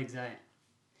had legs, eh?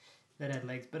 That had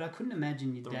legs. But I couldn't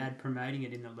imagine your dad promoting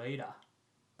it in the leader.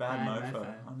 Bad Mofo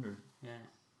 100. Yeah.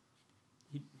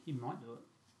 He might do it.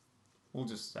 We'll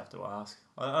just have to ask.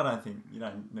 I don't think you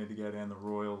don't need to go down the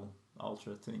Royal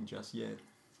Ultra thing just yet.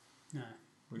 No.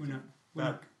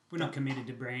 We're not committed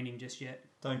to branding just yet.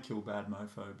 Don't kill Bad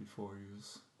Mofo before he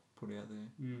was put out there.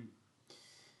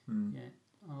 Yeah.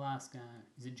 I'll ask,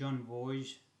 is it John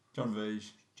Voige? John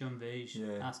Veege. John Veege.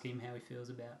 Yeah. Ask him how he feels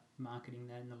about marketing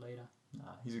that in the leader.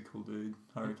 Nah, he's a cool dude.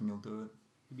 I reckon he'll do it.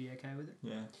 He'll be okay with it?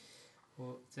 Yeah.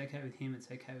 Well, it's okay with him, it's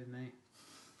okay with me.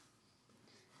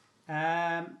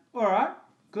 All right,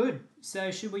 good.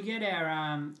 So should we get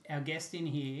our guest in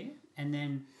here, and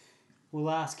then we'll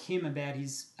ask him about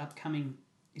his upcoming.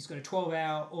 He's got a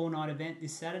 12-hour all-night event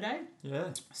this Saturday.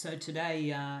 Yeah. So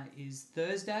today is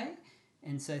Thursday,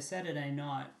 and so Saturday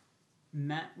night,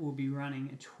 Matt will be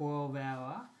running a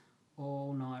 12-hour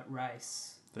all-night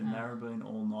race. The Narrabeen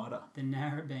all-nighter. The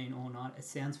Narrabeen all-night. It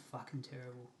sounds fucking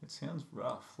terrible. It sounds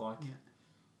rough. Like. Yeah.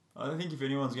 I think if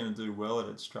anyone's going to do well at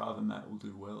it, Strava Matt will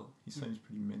do well. He seems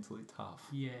pretty mentally tough.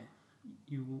 Yeah,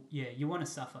 you want to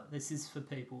suffer. This is for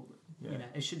people. Yeah. You know,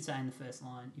 it should say in the first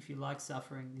line, if you like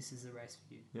suffering, this is the race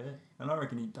for you. Yeah, and I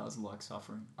reckon he does like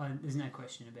suffering. There's no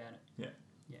question about it. Yeah.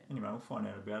 Yeah. Anyway, we'll find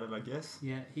out about it, I guess.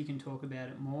 Yeah, he can talk about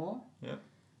it more. Yep.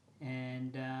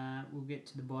 And we'll get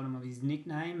to the bottom of his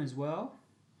nickname as well.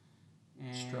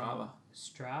 And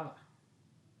Strava.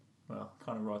 Well,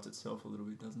 kind of writes itself a little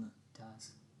bit, doesn't it? It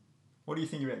does. What do you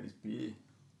think about this beer?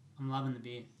 I'm loving the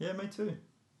beer. Yeah, me too.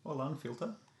 Well done,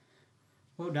 Filter.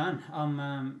 Well done.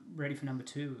 I'm ready for number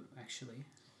 2, actually.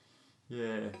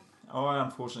 Yeah. I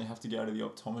unfortunately have to go to the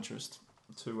optometrist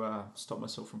to stop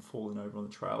myself from falling over on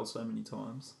the trail so many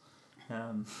times.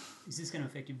 Is this going to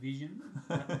affect your vision?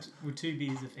 Will 2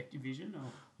 beers affect your vision?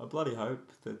 Or? I bloody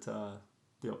hope that the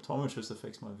optometrist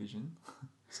affects my vision.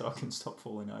 So I can stop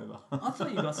falling over. I thought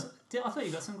you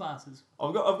got some glasses.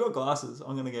 I've got glasses.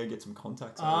 I'm gonna go get some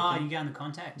contacts. You're going the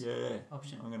contact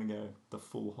option. I'm gonna go the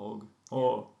full hog,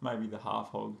 or maybe the half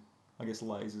hog. I guess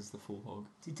laser's the full hog.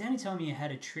 Did Danny tell me you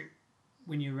had a trip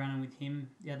when you were running with him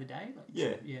the other day?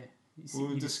 Yeah. We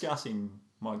were you discussing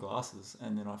my glasses,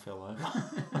 and then I fell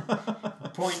over. A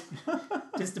point,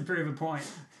 just to prove a point.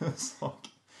 It's like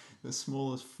the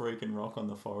smallest freaking rock on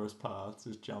the forest path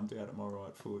just jumped out at my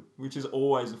right foot, which is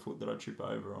always the foot that I trip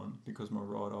over on because my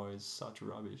right eye is such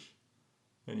rubbish.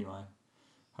 Anyway,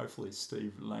 hopefully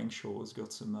Steve Langshaw's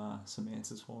got some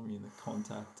answers for me in the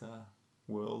contact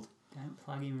world. Don't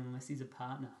plug him unless he's a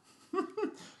partner.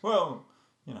 Well,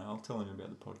 I'll tell him about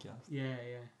the podcast. Yeah.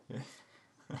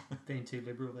 Being too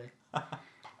liberal there.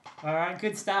 All right,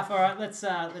 good stuff. All right,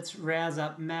 let's rouse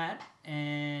up Matt,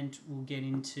 and we'll get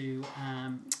into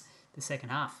the second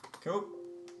half. Cool.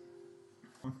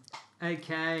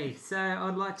 Okay, so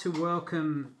I'd like to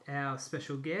welcome our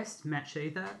special guest, Matt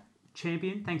Sheather,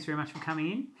 champion. Thanks very much for coming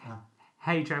in.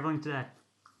 How are you travelling today?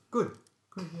 Good.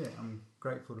 Yeah, I'm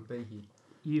grateful to be here.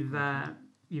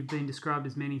 You've been described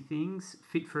as many things: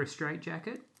 fit for a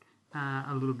straitjacket,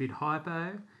 a little bit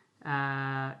hypo,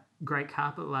 great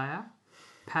carpet layer,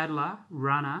 paddler,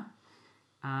 runner.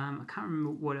 I can't remember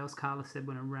what else Carla said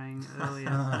when it rang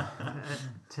earlier.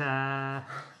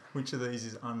 Which of these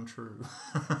is untrue?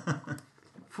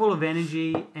 Full of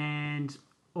energy and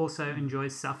also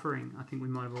enjoys suffering. I think we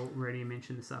might have already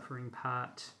mentioned the suffering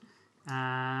part.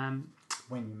 When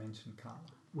you mentioned Carla.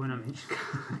 When I mentioned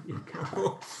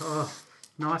Carla. Oh,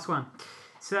 nice one.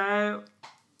 So,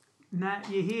 Matt,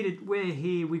 we're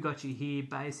here. We got you here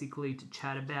basically to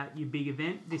chat about your big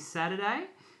event this Saturday.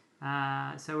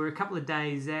 So we're a couple of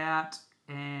days out,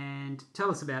 and tell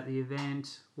us about the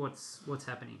event. What's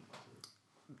happening?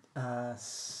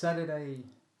 Saturday,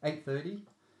 8:30.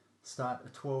 Start a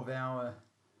 12-hour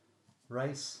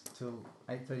race till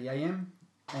 8:30 a.m.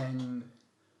 and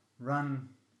run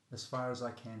as far as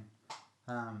I can.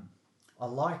 I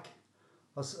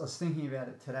was thinking about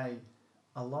it today.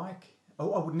 I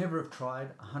would never have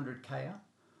tried 100K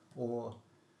or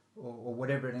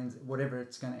whatever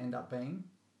it's going to end up being.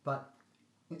 But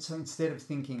so instead of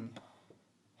thinking,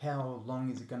 how long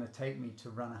is it going to take me to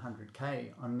run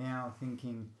 100K, I'm now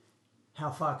thinking, how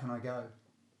far can I go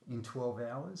in 12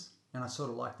 hours? And I sort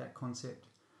of like that concept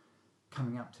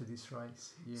coming up to this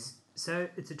race. Yeah. So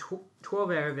it's a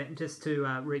 12-hour event. Just to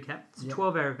recap, it's a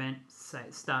 12-hour event. Say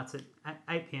it starts at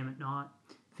 8 p.m. at night,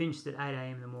 finishes at 8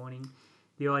 a.m. in the morning.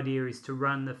 The idea is to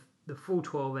run the full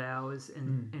 12 hours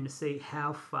and to see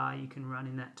how far you can run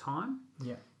in that time.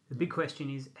 Yeah. The big question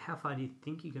is, how far do you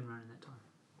think you can run in that time?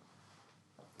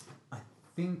 I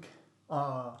think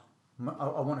I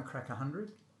want to crack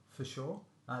 100 for sure.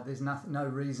 There's no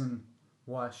reason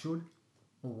why I should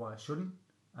or why I shouldn't.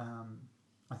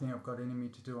 I think I've got it in me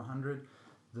to do 100.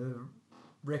 The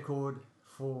record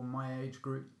for my age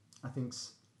group, I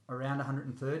think's around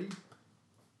 130.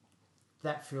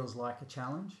 That feels like a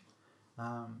challenge.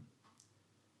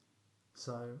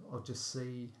 So I'll just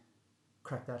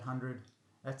crack that 100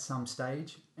 at some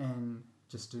stage and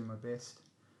just do my best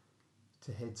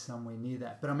to head somewhere near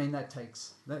that. But I mean, we'll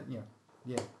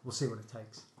see what it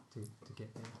takes to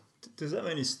get there. Does that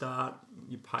mean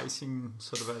you're pacing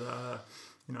sort of at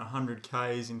 100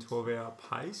 Ks in 12-hour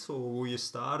pace, or will you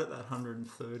start at that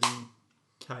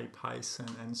 130K pace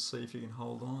and see if you can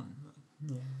hold on?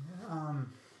 Yeah.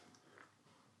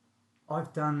 I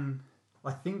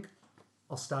think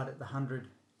I'll start at the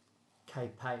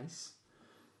 100K pace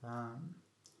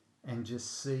and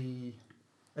just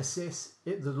assess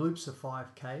it. The loops are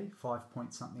 5K, 5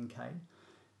 point something K,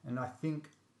 and I think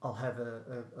I'll have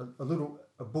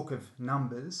a book of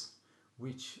numbers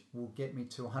which will get me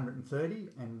to 130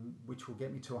 and which will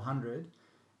get me to 100,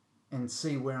 and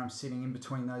see where I'm sitting in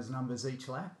between those numbers each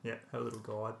lap. Yeah, have a little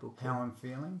guidebook. How I'm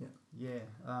feeling. Yeah.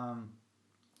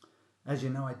 As you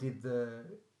know, I did the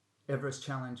Everest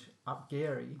Challenge up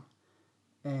Gary,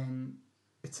 and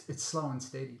it's slow and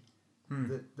steady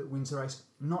that wins the race.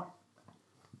 Not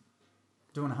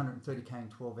doing 130K in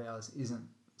 12 hours isn't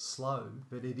slow,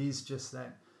 but it is just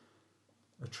that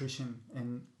attrition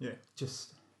and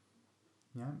just,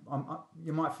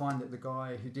 you might find that the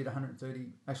guy who did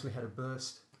 130 actually had a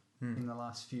burst in the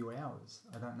last few hours.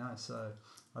 I don't know, so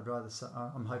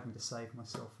I'm hoping to save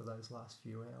myself for those last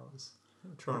few hours.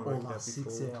 Trying to work out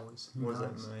 6 hours. What does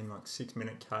that mean? Like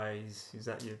 6-minute Ks? Is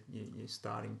that your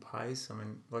starting pace? I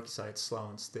mean, like you say, it's slow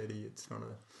and steady. It's not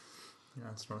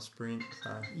it's not a sprint.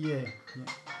 So. Yeah.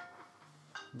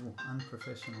 Ooh,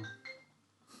 unprofessional.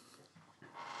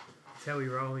 That's how we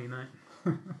roll here, mate.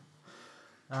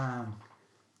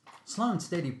 Slow and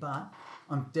steady, but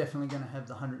I'm definitely going to have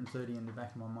the 130 in the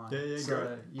back of my mind. Great.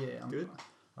 Yeah, good.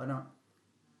 I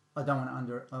don't want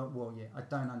to I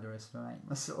don't underestimate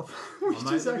myself.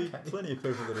 There'll be plenty of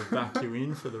people that'll back you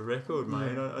in for the record,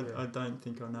 mate. I don't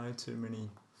think I know too many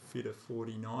fitter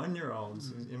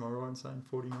 49-year-olds. Am I right in saying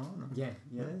 49? Yeah.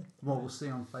 Well, we'll see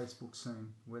on Facebook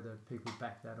soon whether people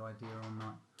back that idea or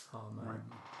not. Oh, mate.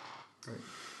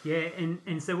 Yeah,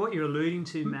 and so what you're alluding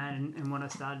to, Matt, and what I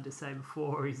started to say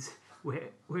before is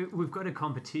we've got a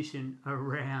competition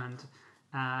around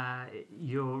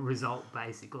your result,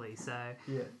 basically. So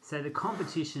the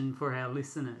competition for our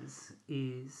listeners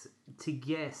is to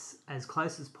guess as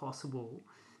close as possible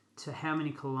to how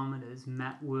many kilometres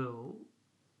Matt will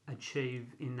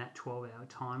achieve in that 12-hour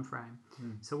time frame.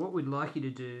 So what we'd like you to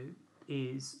do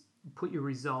is put your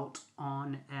result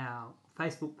on our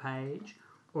Facebook page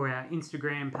or our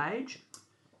Instagram page.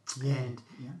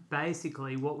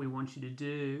 Basically what we want you to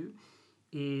do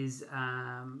is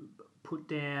put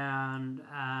down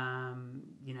how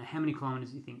many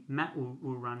kilometres you think Matt will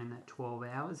run in that 12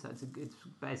 hours. So it's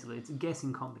a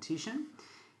guessing competition.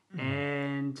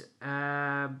 And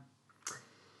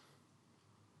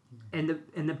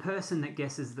the person that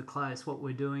guesses the close, what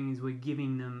we're doing is we're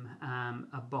giving them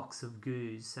a box of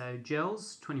goos. So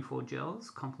gels, 24 gels,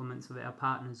 compliments of our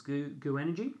partners Goo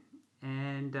Energy.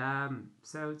 And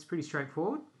so it's pretty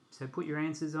straightforward. So put your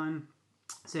answers on,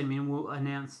 send me, and we'll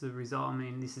announce the result. I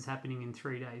mean, this is happening in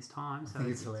 3 days' time. So I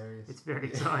think it's hilarious. It's very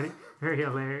exciting, very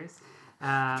hilarious.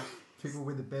 People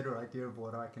with a better idea of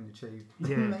what I can achieve.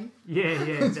 Me?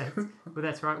 Yeah.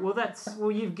 That's right.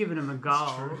 Well, you've given them a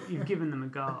goal. You've given them a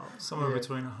goal. Somewhere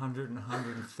between 100 and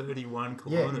 131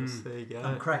 kilometres. There you go.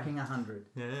 I'm cracking 100.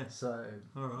 Yeah. So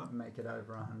all right. Make it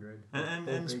over 100.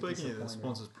 And speaking of the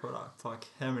sponsor's product, like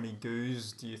how many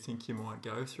goos do you think you might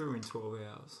go through in 12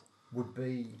 hours? Would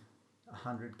be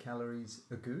 100 calories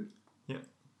a goo. Yep.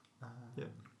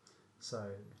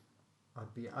 So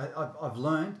I've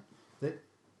learned that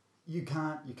you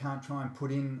can't try and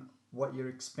put in what you're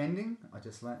expending. I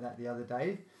just learnt that the other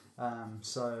day.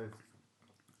 So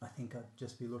I think I'd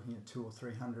just be looking at 200 or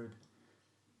 300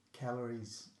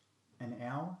 calories an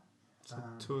hour. So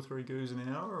 2 or 3 goos an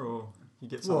hour, or you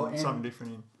get something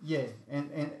different in? Yeah,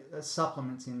 and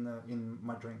supplements in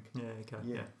my drink. Yeah, okay.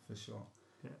 Yeah, for sure.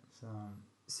 Yeah.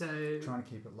 So trying to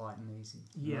keep it light and easy.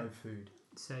 Yeah. No food.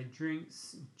 So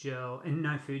drinks, gel, and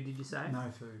no food. Did you say? No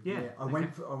food. Yeah. I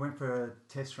went for a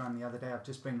test run the other day. I've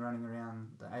just been running around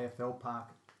the AFL park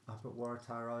up at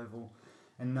Waratah Oval,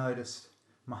 and noticed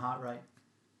my heart rate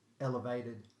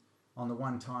elevated. On the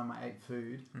one time I ate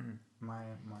food, my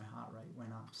heart rate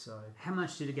went up. So how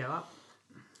much did it go up?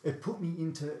 It put me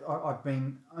into. I've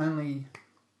been only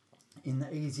in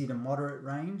the easy to moderate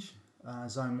range,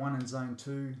 zone 1 and zone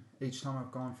 2 each time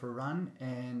I've gone for a run,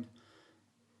 and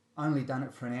only done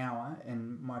it for an hour,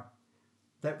 and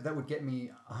that would get me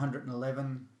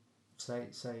 111,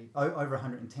 say over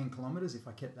 110 kilometres if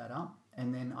I kept that up,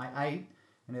 and then I ate,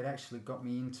 and it actually got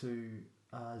me into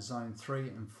zone 3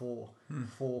 and 4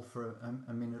 for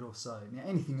a minute or so. Now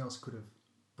anything else could have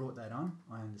brought that on,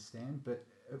 I understand, but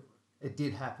it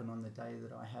did happen on the day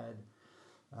that I had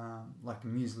like a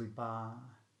muesli bar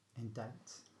and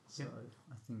dates. So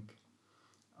I think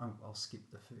I'll skip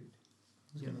the food.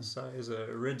 I was going to say, as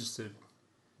a registered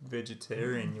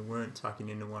vegetarian, you weren't tucking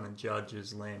into one of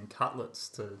Judge's lamb cutlets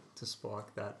to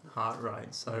spike that heart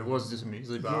rate. So it was just a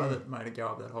muesli bar that made it go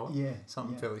up that high. Yeah.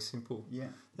 Something fairly simple. Yeah.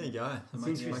 There you go. It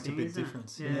makes a big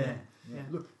difference. Yeah.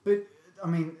 Look, but I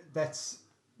mean, that's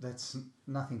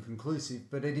nothing conclusive,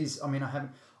 but it is. I mean, I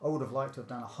would have liked to have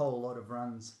done a whole lot of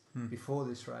runs before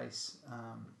this race,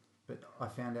 but I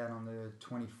found out on the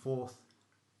 24th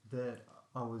that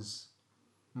I was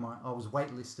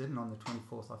waitlisted, and on the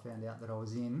 24th I found out that I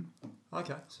was in.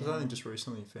 Okay, so it's only just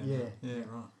recently you found out. Yeah,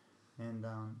 right. And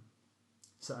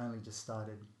so I only just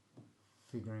started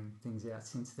figuring things out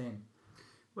since then.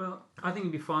 Well, I think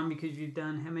it'd be fine because you've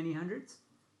done how many hundreds?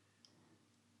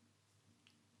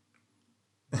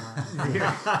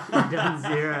 Zero. You've done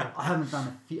 0. I haven't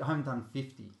done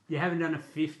 50. You haven't done a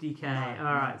 50k. No,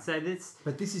 All right. So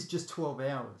But this is just 12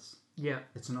 hours. Yeah.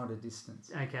 It's not a distance.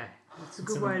 Okay. That's a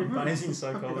good way to. Amazing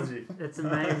psychology. That's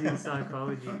amazing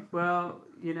psychology. Well,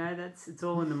 it's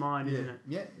all in the mind, isn't it?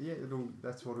 Yeah.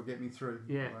 That's what'll get me through.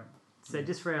 Yeah. So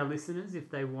just for our listeners, if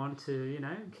they want to,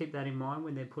 keep that in mind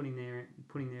when they're putting their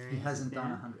He hasn't down.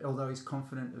 done 100, although he's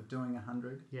confident of doing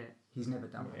 100. Yeah. He's never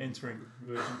done it. Entering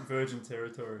virgin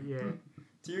territory. Yeah.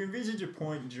 Do you envisage a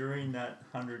point during that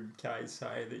 100k,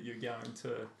 say, that you're going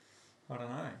to, I don't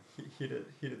know,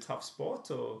 hit a tough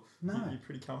spot, or no, you're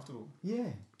pretty comfortable? Yeah.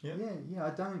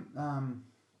 I don't.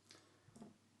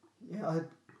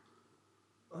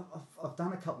 I've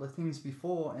done a couple of things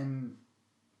before, and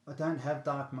I don't have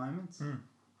dark moments.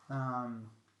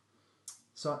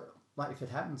 So, like, if it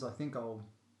happens, I think I'll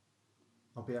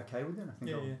be okay with it. I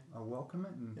think I'll welcome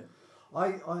it. And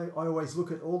I always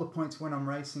look at all the points when I'm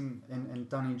racing and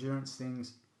done endurance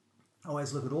things. I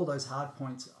always look at all those hard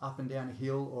points up and down a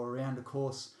hill or around a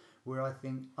course where I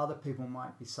think other people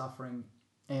might be suffering,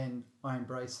 and I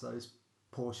embrace those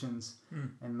portions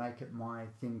and make it my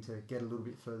thing to get a little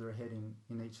bit further ahead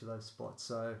in each of those spots.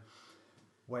 So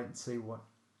wait and see what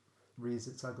rears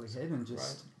its ugly head, and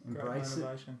just embrace it.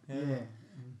 Yeah.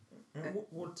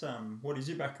 What is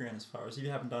your background as far as, if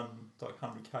you haven't done like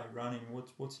 100k running?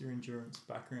 What's your endurance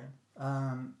background?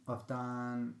 I've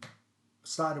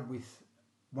started with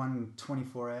one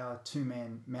 24-hour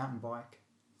 2-man mountain bike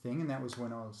thing, and that was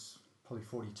when I was probably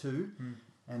 42,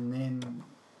 and then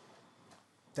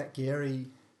that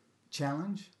Gary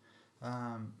challenge.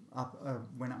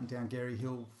 Went up and down Gary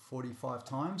Hill 45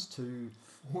 times to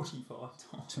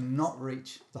not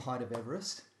reach the height of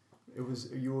Everest.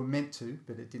 You were meant to,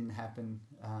 but it didn't happen.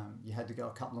 You had to go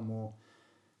a couple of more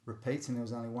repeats, and there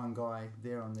was only one guy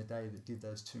there on the day that did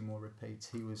those 2 more repeats.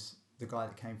 He was the guy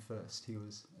that came first. He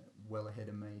was well ahead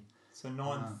of me. So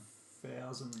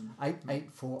 9,000...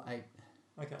 848.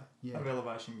 Okay. Yeah. Of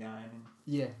elevation gain.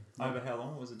 Yeah. Over how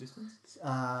long was the distance?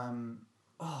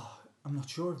 I'm not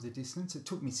sure of the distance. It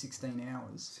took me 16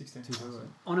 hours to do it.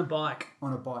 On a bike?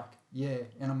 On a bike, yeah.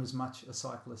 And I'm as much a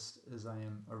cyclist as I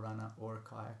am a runner or a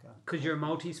kayaker. Because you're a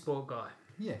multi-sport guy.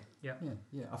 Yeah.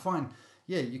 I find,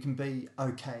 you can be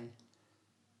okay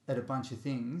at a bunch of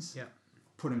things,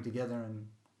 put them together, and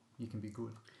you can be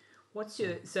good.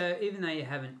 So even though you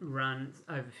haven't run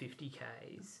over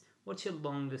 50Ks, what's your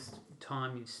longest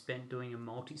time you've spent doing a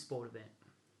multi-sport event?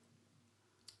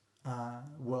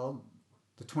 Well,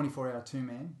 the 24-hour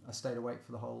 2-man, I stayed awake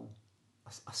for the whole...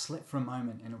 I slept for a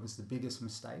moment, and it was the biggest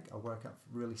mistake. I woke up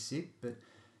really sick, but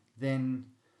then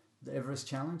the Everest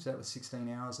challenge. That was 16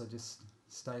 hours. I just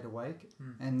stayed awake.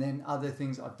 And then other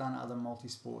things, I've done other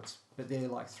multi-sports, but they're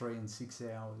like 3 and 6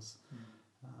 hours.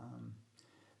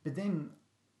 But then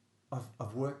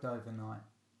I've worked overnight,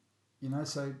 you know,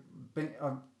 so being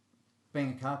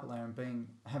a carpet layer and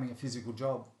having a physical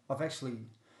job, I've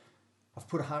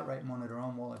put a heart rate monitor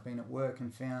on while I've been at work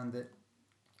and found that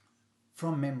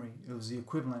from memory, it was the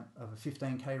equivalent of a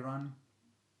 15k run,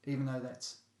 even though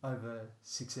that's over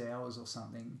 6 hours or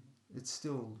something. It's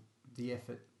still the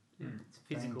effort. It's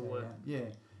physical work. Yeah,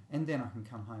 and then I can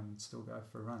come home and still go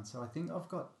for a run. So I think I've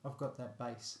got that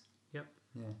base. Yep.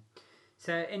 Yeah.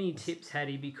 So any tips,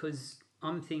 Hattie? Because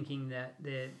I'm thinking that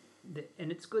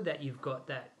and it's good that you've got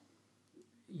that,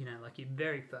 you know, like you're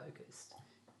very focused,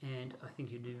 and I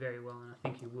think you do very well, and I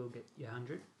think you will get your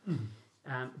 100.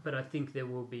 But I think there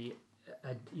will be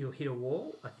you'll hit a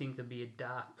wall. I think there'll be a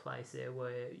dark place there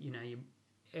where, you know,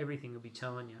 everything will be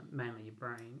telling you, mainly your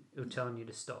brain, it'll telling you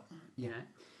to stop. You know,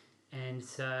 and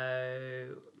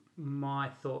so my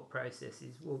thought process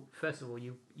is, well, first of all,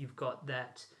 you've got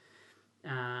that.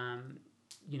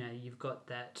 You know, you've got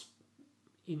that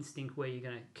instinct where you're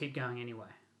going to keep going anyway,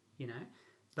 you know.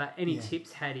 But any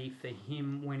tips, Hattie, for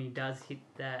him when he does hit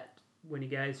that, when he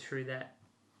goes through that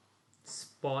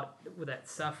spot with that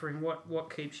suffering, what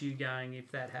keeps you going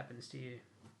if that happens to you?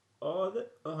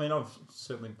 I mean, I've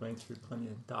certainly been through plenty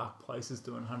of dark places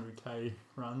doing 100k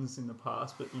runs in the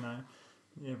past, but, you know,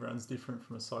 everyone's different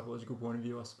from a psychological point of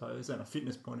view, I suppose, and a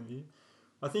fitness point of view.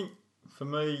 I think for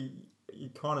me, you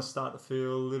kind of start to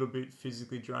feel a little bit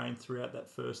physically drained throughout that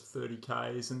first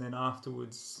 30k's, and then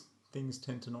afterwards things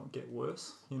tend to not get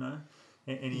worse, you know.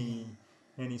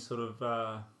 Any sort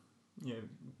of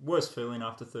worst feeling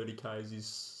after 30k's is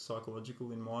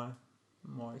psychological in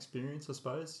my experience, I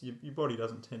suppose. Your body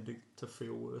doesn't tend to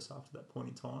feel worse after that point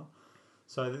in time.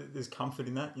 So there's comfort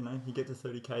in that, you know. You get to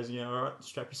 30k's and you go, all right,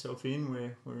 strap yourself in,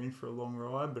 we're in for a long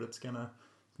ride, but it's going to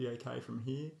be okay from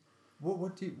here.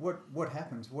 What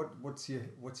happens? What's your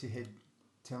head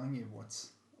telling you?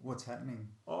 What's happening?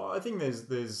 I think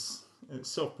there's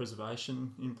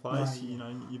self-preservation in place. You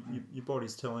know, your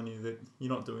body's telling you that you're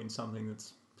not doing something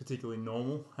that's particularly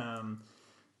normal,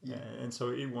 and so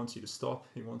it wants you to stop.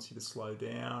 It wants you to slow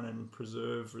down and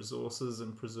preserve resources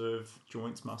and preserve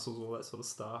joints, muscles, all that sort of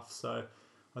stuff. So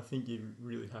I think you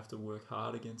really have to work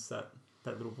hard against that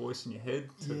little voice in your head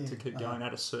to keep going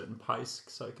at a certain pace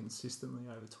so consistently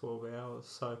over 12 hours.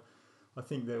 So I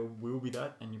think there will be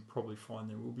that, and you'll probably find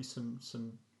there will be some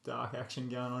dark action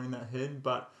going on in that head,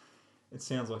 but it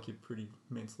sounds like you're pretty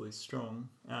mentally strong.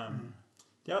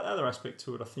 The other aspect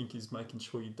to it, I think, is making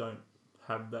sure you don't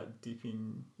have that dip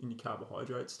in your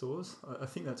carbohydrate stores. I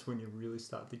think that's when you really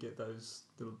start to get those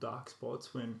little dark spots,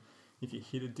 if you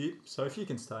hit a dip. So if you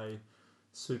can stay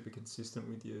super consistent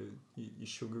with your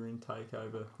sugar intake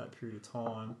over that period of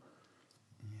time,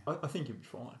 I think you'll be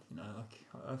fine. You know, like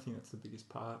I think that's the biggest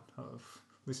part. I've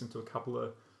listened to a couple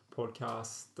of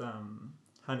podcasts.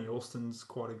 Honey Alston's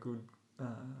quite a good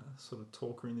sort of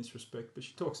talker in this respect, but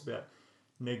she talks about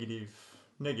negative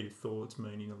thoughts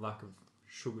meaning a lack of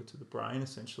sugar to the brain,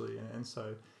 essentially, and so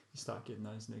you start getting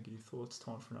those negative thoughts.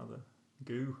 Time for another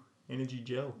goo energy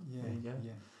gel. Yeah, there you go.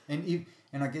 Yeah,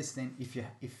 and I guess then if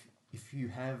you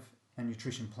have a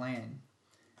nutrition plan,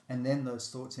 and then those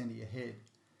thoughts enter your head,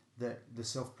 that the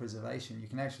self-preservation, you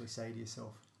can actually say to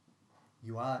yourself,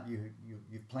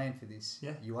 you've planned for this.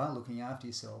 Yeah. You are looking after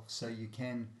yourself, so you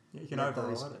can. Yeah, you can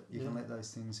override it. You can let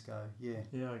those things go. Yeah.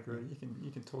 Yeah, I agree.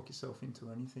 You can talk yourself into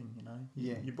anything. You know.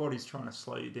 Yeah. Your body's trying to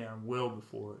slow you down well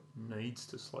before it needs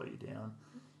to slow you down.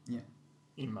 Yeah.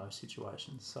 In most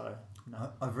situations, so.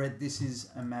 No. I've read this is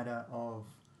a matter of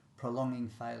prolonging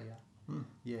failure.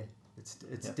 Yeah. It's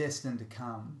destined to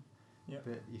come. Yeah.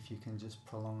 But if you can just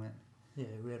prolong it. Yeah,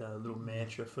 we had a little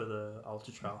mantra for the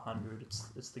Ultra Trail 100.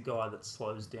 It's the guy that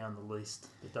slows down the least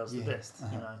that does the best,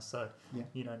 you know. So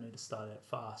you don't need to start out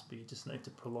fast, but you just need to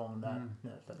prolong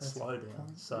that slow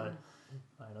down. So,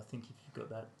 mate, I think if you've got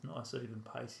that nice even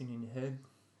pacing in your head,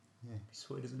 be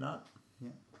sweet as a nut. Yeah.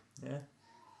 Yeah.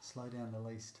 Slow down the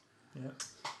least. Yeah.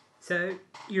 So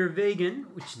you're a vegan,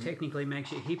 which technically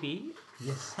makes you a hippie.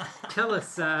 Yes. Tell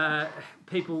us,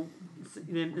 people,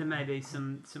 there may be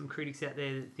some critics out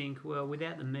there that think, well,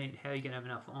 without the meat, how are you going to have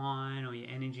enough iron or your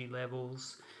energy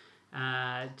levels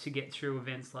to get through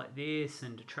events like this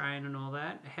and to train and all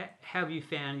that? How have you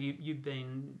found you've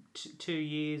been 2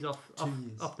 years off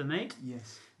the meat?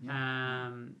 Yes. Yeah.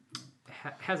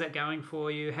 How's that going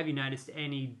for you? Have you noticed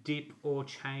any dip or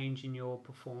change in your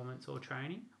performance or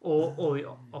training? Or the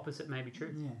opposite may be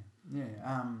true?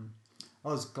 Yeah. I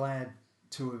was glad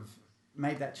to have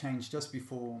made that change just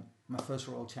before my first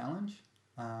Royal Challenge.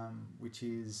 which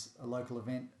is a local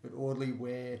event at Audley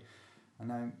where I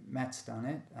know Matt's done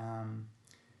it.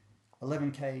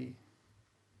 11k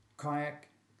kayak,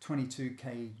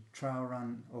 22k trail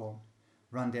run or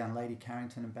run down Lady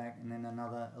Carrington and back, and then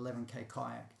another 11k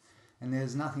kayak. And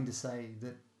there's nothing to say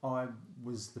that I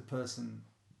was the person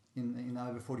in the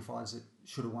over 45s that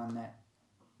should have won that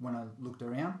when I looked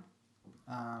around.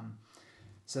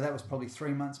 So that was probably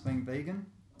 3 months being vegan,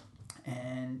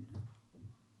 and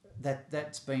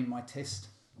that's been my test,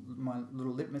 my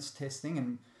little litmus test thing,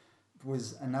 and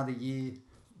was another year.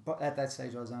 But at that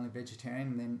stage, I was only vegetarian,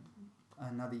 and then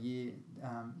another year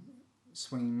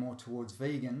swinging more towards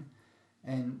vegan,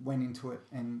 and went into it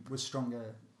and was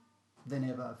stronger than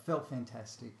ever. Felt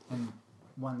fantastic, and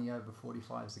won the over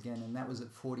 45s again, and that was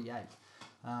at 48.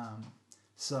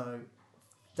 So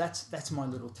that's my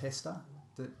little tester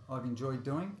that I've enjoyed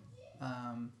doing.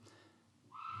 I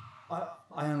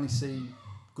only see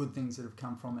good things that have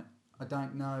come from it. I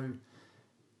don't know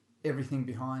everything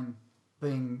behind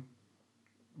being,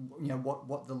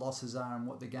 what the losses are and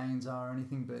what the gains are or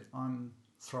anything, but I'm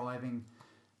thriving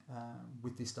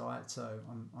with this diet, so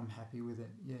I'm happy with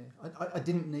it. Yeah, I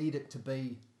didn't need it to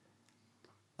be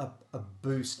a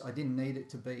boost. I didn't need it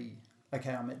to be,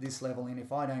 okay, I'm at this level, and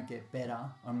if I don't get better,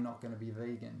 I'm not going to be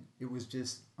vegan. It was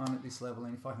just, I'm at this level,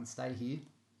 and if I can stay here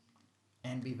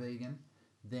and be vegan,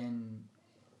 then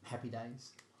happy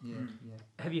days. Yeah, yeah.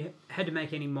 Have you had to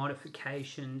make any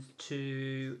modifications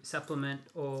to supplement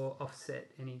or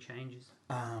offset any changes?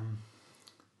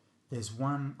 There's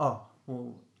one,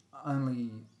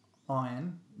 only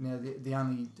iron. Now,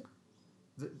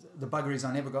 the bugger is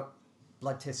I never got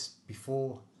blood tests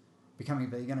before becoming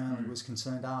vegan. I only was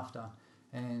concerned after.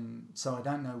 And so I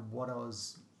don't know what I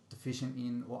was deficient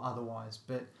in or otherwise,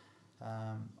 but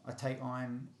I take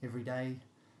iron every day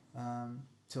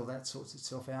till that sorts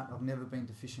itself out. I've never been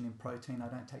deficient in protein. I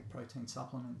don't take protein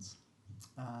supplements.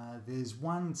 There's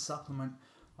one supplement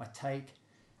I take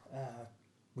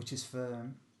which is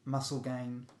for muscle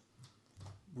gain,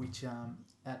 which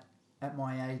at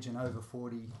my age and over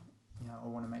 40, I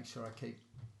want to make sure I keep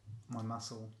my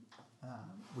muscle,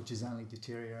 which is only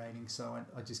deteriorating, so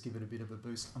I just give it a bit of a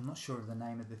boost. I'm not sure of the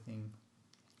name of the thing,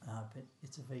 but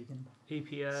it's a vegan.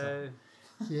 EPO, so,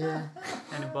 yeah,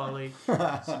 anabolic,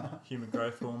 human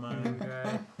growth hormone,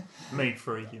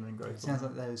 meat-free human growth. It sounds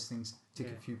like those things tick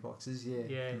a few boxes. Yeah,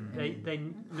 yeah. They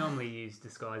normally use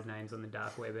disguised names on the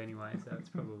dark web anyway, so it's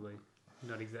probably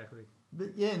not exactly.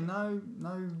 But yeah, no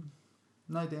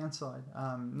downside.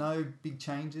 No big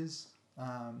changes.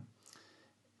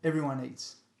 Everyone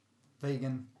eats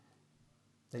vegan.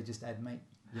 They just add meat.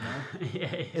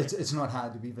 Yeah. It's not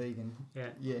hard to be vegan.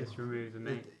 Yeah. Just remove the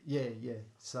meat. Yeah.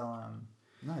 So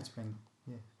no, it's been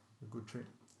a good trip.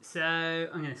 So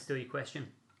I'm going to steal your question.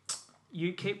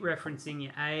 You keep referencing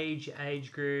your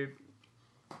age group.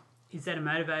 Is that a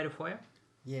motivator for you?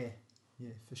 Yeah,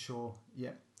 for sure.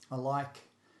 Yeah, I like.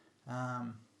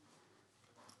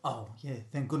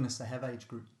 Thank goodness they have age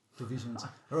group divisions,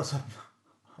 or else I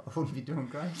wouldn't be doing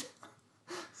great.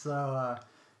 So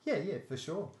for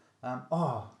sure.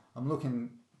 I'm looking,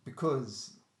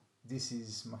 because this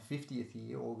is my 50th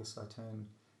year. August I turn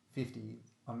 50.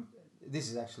 This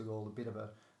is actually all a bit of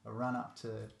a run up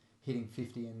to hitting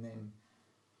 50, and then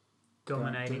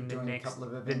dominating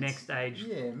the next age.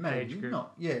 Yeah, maybe age group.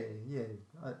 Not. Yeah.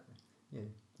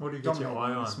 What do you get your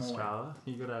eye on, Strava?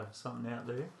 You got to have something out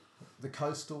there. The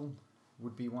Coastal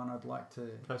would be one I'd like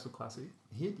to. Coastal Classic.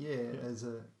 Hit, as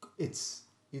a. It's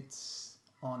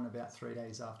on about 3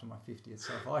 days after my 50th,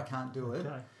 so if I can't do it,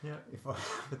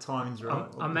 the timing's right.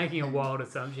 I'm making a wild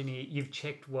assumption here. Have you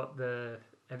checked what the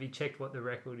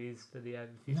record is for the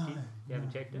over 50? No, you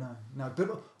haven't checked it? No. But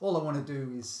all I want to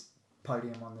do is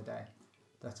podium on the day.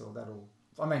 That's all.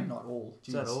 I mean, not all.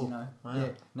 Geez, is that all? Wow. Yeah.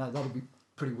 No, that'd be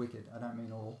pretty wicked. I don't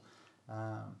mean all.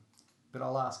 But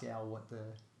I'll ask Al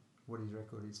what his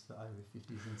record is for over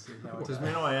 50s and see how it Does goes.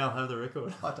 Menno Al have the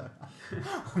record? I don't know.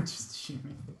 I'm just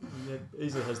assuming. Yeah,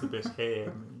 easily has the best hair. I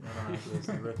don't know if he has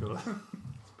the record.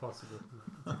 It's possible.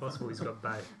 It's possible he's got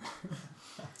both.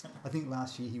 I think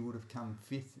last year he would have come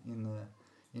 5th in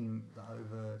the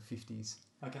over 50s.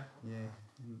 Okay. Yeah,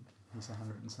 and he's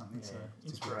 100 and something. Yeah, so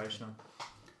inspirational.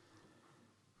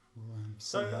 We'll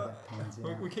see how that pans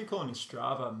out. We keep calling you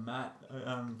Strava, Matt.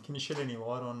 Can you shed any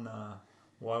light on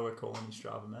why we're calling you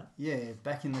Strava, Matt? Yeah,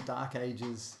 back in the dark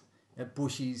ages at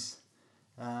Bushies,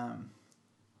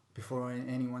 before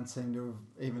anyone seemed to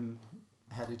have even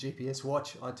had a GPS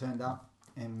watch, I turned up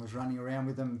and was running around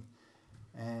with them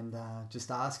and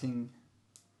just asking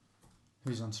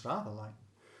who's on Strava. Like,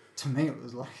 to me it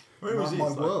was like Where was my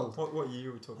this? world. Like, what year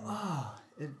were we talking about?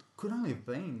 It could only have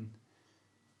been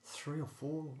 3 or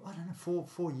 4, I don't know,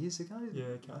 4 years ago. Yeah,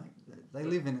 okay. They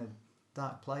live in a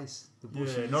dark place. The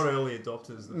bushes. Yeah, not early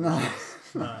adopters. The No.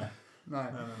 bushes. No.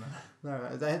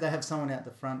 No. They have someone out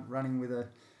the front running with a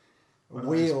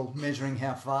wheel measuring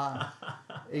how far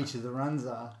each of the runs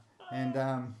are, and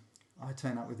I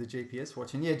turn up with the GPS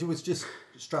watch, and it was just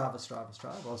Strava.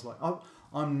 I was like,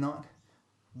 I'm not.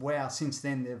 Wow! Since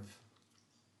then,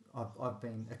 I've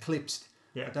been eclipsed.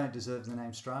 Yeah. I don't deserve the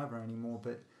name Strava anymore,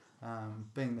 but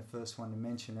being the first one to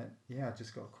mention it, I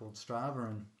just got called Strava,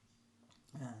 and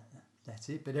that's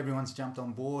it. But everyone's jumped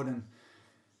on board, and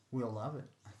we all love it,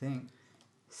 I think.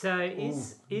 So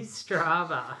is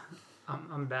Strava?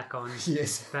 I'm back on.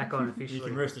 Yes. Back on officially. You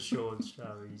can rest assured,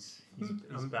 Strava. He's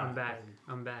back. I'm back.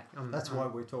 I'm back. That's why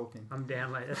we're talking. I'm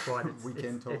downloaded. That's why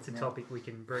it's a topic we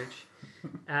can breach.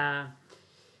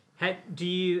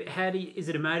 Is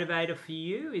it a motivator for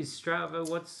you? Is Strava?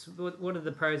 What are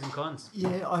the pros and cons?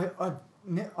 Yeah,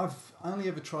 I've only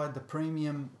ever tried the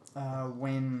premium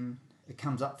when it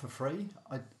comes up for free.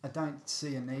 I don't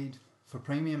see a need for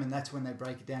premium, and that's when they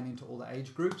break it down into all the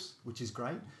age groups, which is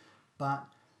great. But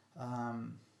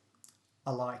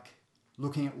I like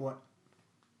looking at what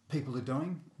people are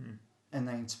doing, and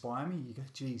they inspire me. You go,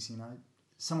 geez,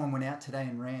 someone went out today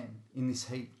and ran in this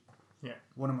heat. Yeah.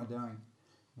 What am I doing?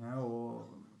 Or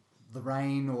the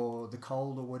rain or the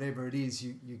cold or whatever it is.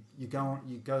 You go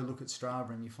look at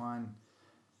Strava and you find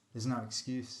there's no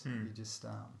excuse. You just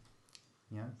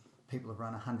people have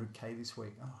run 100k this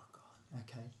week. Oh God,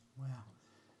 okay, wow,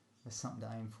 there's something to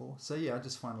aim for. So I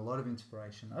just find a lot of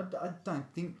inspiration. I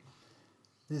don't think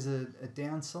there's a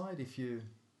downside if you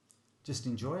just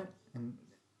enjoy it, and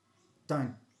I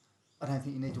don't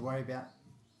think you need to worry about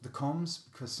the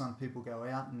comms, because some people go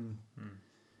out and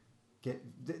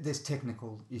there's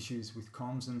technical issues with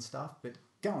comms and stuff, but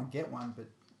go and get one. But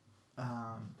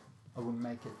I wouldn't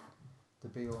make it the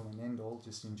be all and end all.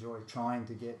 Just enjoy trying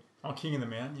to get. Oh, King of the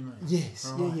Mountain, you mean? Yes,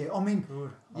 right. Yeah. I mean,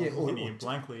 good. I was looking at you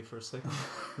blankly for a second.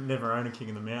 Never own a King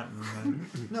of the Mountain.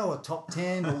 No, a top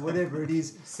 10 or whatever it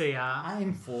is. CR.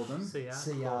 Aim for them.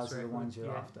 CRs are the ones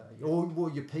you're after. Or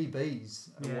your PBs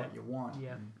are what you want.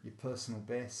 Yeah. Your personal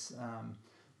bests.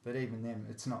 But even then,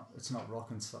 it's not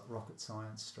rocket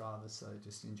science, Strava. So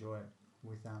just enjoy it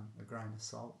with a grain of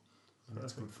salt. And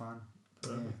it's good fun.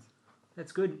 Perfect. Yeah.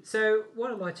 That's good. So what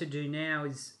I'd like to do now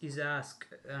is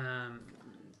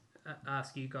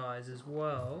ask you guys as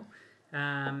well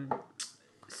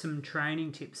some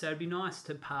training tips. So it'd be nice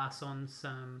to pass on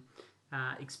some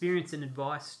experience and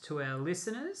advice to our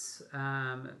listeners,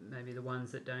 maybe the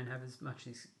ones that don't have as much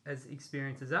as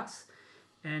experience as us.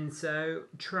 And so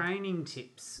training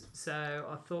tips. So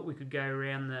I thought we could go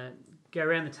around the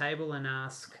table and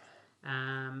ask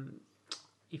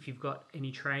if you've got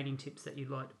any training tips that you'd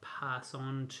like to pass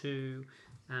on to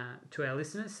our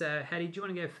listeners. So, Hattie, do you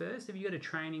want to go first? Have you got a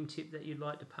training tip that you'd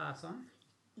like to pass on?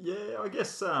 Yeah, I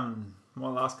guess my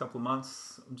last couple of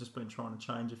months, I've just been trying to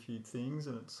change a few things,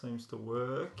 and it seems to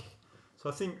work. So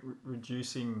I think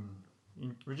reducing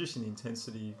the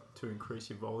intensity to increase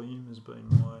your volume has been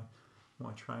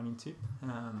my training tip.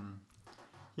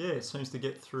 It seems to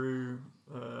get through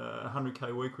a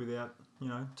 100k week without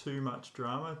too much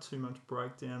drama, too much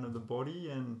breakdown of the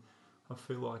body, and I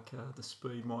feel like the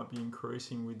speed might be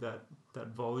increasing with that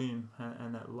volume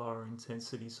and that lower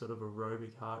intensity sort of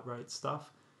aerobic heart rate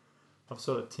stuff. I've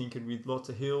sort of tinkered with lots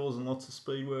of hills and lots of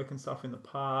speed work and stuff in the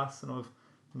past, and I've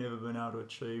never been able to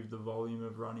achieve the volume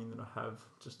of running that I have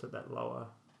just at that lower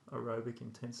aerobic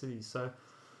intensity. So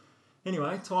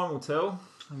anyway, time will tell.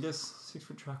 I guess 6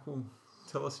 Foot Track will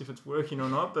tell us if it's working or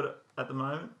not, but at the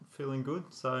moment, feeling good.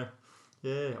 So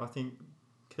I think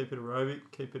keep it aerobic,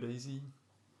 keep it easy.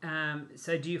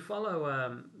 So do you follow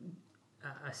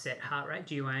a set heart rate?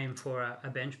 Do you aim for a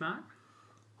benchmark?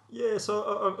 Yeah,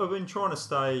 so I've been trying to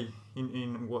stay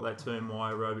in what they term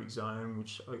my aerobic zone,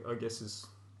 which I guess is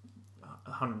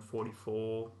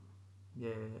 144,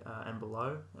 and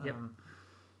below. Yep.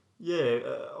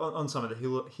 On some of the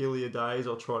hillier days,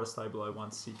 I'll try to stay below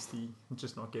 160 and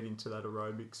just not get into that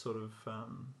aerobic sort of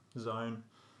zone.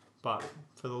 But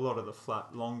for a lot of the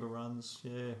flat, longer runs,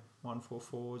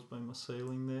 144 has been my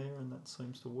ceiling there, and that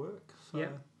seems to work. So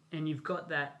yep. And you've got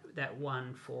that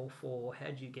 144.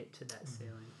 How do you get to that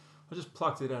ceiling? I just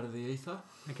plucked it out of the ether.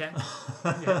 Okay.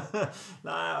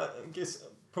 I guess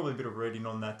probably a bit of reading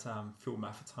on that Phil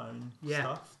Maffetone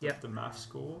stuff, the MAF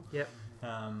score. Yep.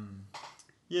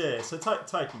 So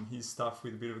taking his stuff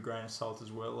with a bit of a grain of salt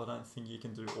as well. I don't think you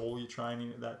can do all your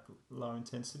training at that low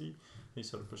intensity. He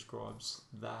sort of prescribes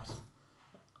that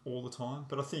all the time.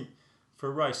 But I think for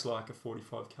a race like a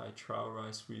 45k trail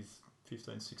race with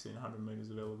 1,500, 1,600 metres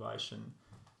of elevation,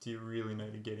 do you really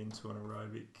need to get into an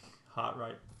aerobic heart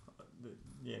rate?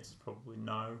 The answer's probably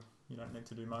no. You don't need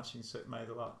to do much. You can set maybe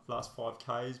the last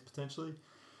 5Ks potentially.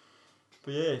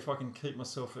 But yeah, if I can keep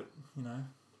myself at,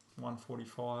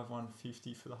 145,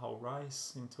 150 for the whole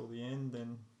race until the end,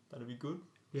 then that'd be good.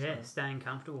 Yeah, So, staying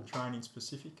comfortable. Training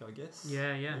specific, I guess.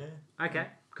 Yeah. Okay,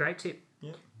 great tip.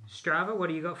 Yeah. Strava, what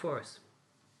do you got for us?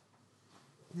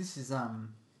 This is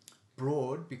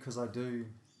broad because I do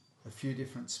a few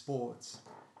different sports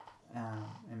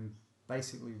and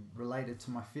basically related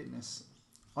to my fitness.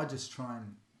 I just try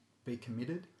and be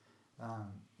committed,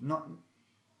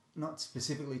 not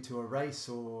specifically to a race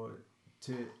or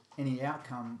to any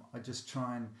outcome. I just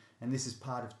try and this is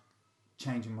part of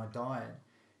changing my diet,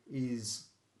 is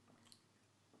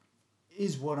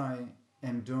what I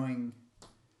am doing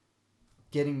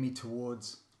getting me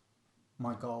towards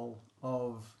my goal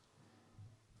of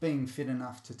being fit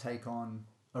enough to take on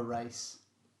a race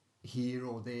here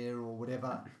or there or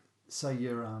whatever. So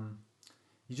you're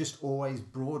just always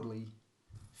broadly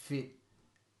fit,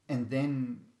 and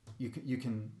then you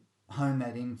can hone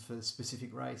that in for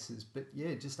specific races. But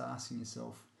yeah, just asking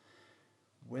yourself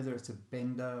whether it's a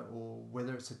bender or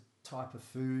whether it's a type of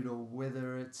food or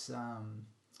whether it's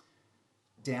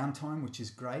downtime, which is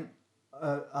great.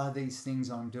 Are these things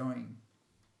I'm doing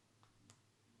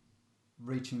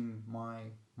reaching my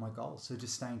goal? So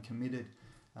just staying committed,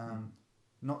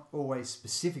 not always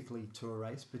specifically to a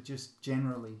race, but just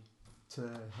generally to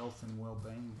health and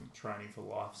well-being. Training for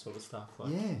life sort of stuff.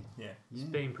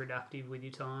 Just being productive with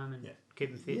your time and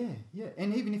keeping fit. Yeah.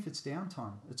 And even if it's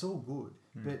downtime, it's all good.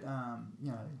 But,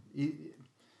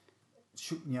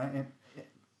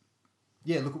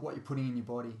 look at what you're putting in your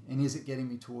body, and is it getting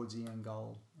me towards the end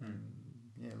goal? And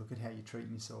look at how you're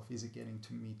treating yourself. Is it getting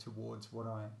me towards what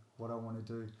I want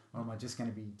to do, or am I just going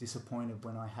to be disappointed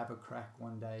when I have a crack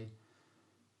one day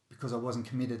because I wasn't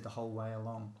committed the whole way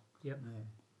along? Yep.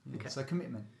 Yeah. Okay. So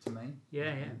commitment to me.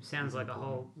 Yeah. Sounds like a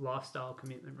whole lifestyle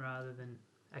commitment rather than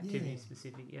activity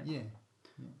specific. Yeah.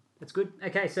 That's good.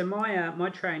 Okay, so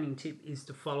my training tip is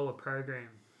to follow a program.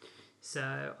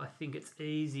 So I think it's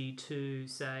easy to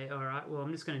say, all right, well,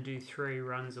 I'm just going to do 3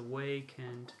 runs a week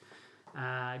and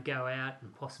go out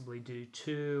and possibly do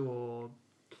 2 or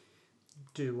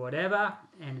do whatever,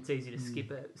 and it's easy to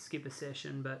skip a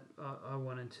session. But I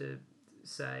wanted to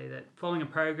say that following a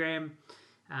program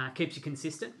keeps you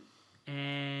consistent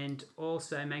and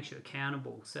also makes you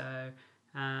accountable. So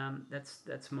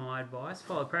that's my advice.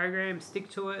 Follow the program, stick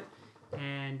to it,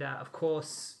 and of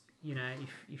course,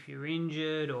 if you're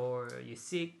injured or you're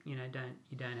sick, you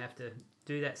don't have to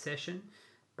do that session.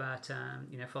 But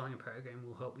following a program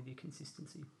will help with your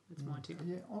consistency. That's my tip.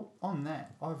 Yeah. On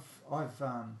that, I've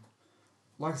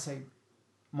like I say,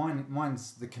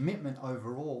 mine's the commitment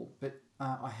overall. But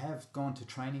I have gone to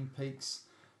Training Peaks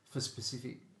for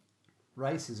specific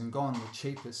races and gone the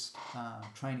cheapest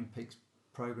Training Peaks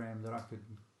program that I could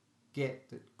get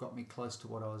that got me close to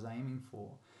what I was aiming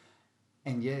for.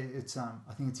 And yeah, it's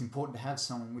I think it's important to have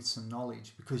someone with some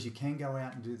knowledge, because you can go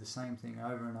out and do the same thing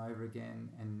over and over again,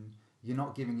 and you're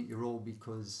not giving it your all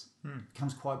because it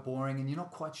becomes quite boring and you're not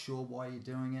quite sure why you're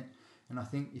doing it. And I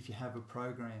think if you have a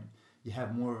program, you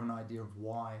have more of an idea of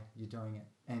why you're doing it.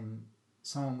 And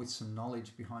someone with some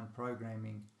knowledge behind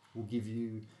programming will give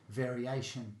you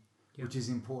variation, which is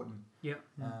important. Yeah.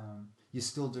 You're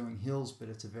still doing hills, but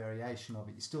it's a variation of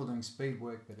it. You're still doing speed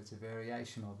work, but it's a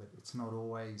variation of it. It's not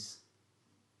always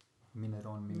minute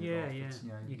on, minute off. Yeah. It's,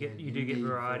 you do get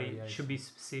variety. It should be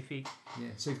specific.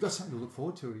 Yeah. So you've got something to look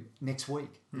forward to next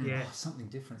week. Yeah. Something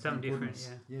different. Something different.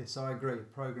 Yeah. Yeah. So I agree.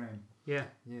 Program. Yeah.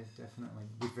 Yeah, definitely.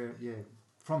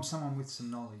 From someone with some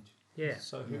knowledge. Yeah.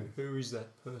 So who is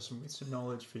that person with some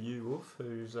knowledge for you, Wolf,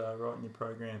 who's writing your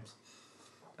programs?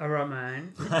 All right,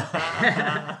 man.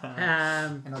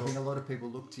 And I think a lot of people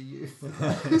look to you.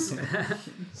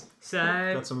 So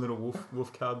got some little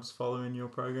wolf cubs following your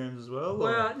programs as well?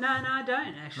 Well, no, I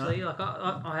don't actually. No? Like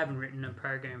I haven't written a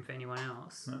program for anyone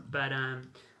else, but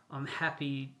I'm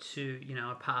happy to,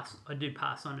 I do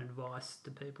pass on advice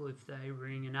to people if they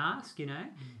ring and ask.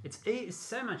 It's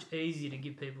so much easier to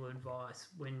give people advice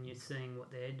when you're seeing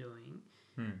what they're doing,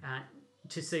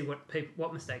 to see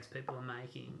what mistakes people are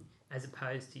making, as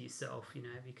opposed to yourself,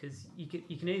 because you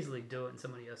can easily do it and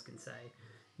somebody else can say,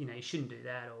 you shouldn't do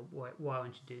that, or why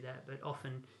won't you do that? But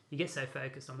often you get so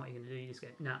focused on what you're going to do, you just go,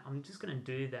 no, I'm just going to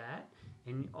do that.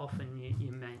 And often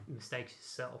you make mistakes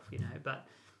yourself, but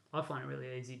I find it really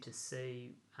easy to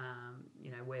see,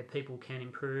 where people can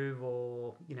improve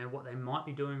or, what they might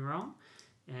be doing wrong,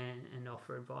 and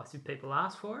offer advice if people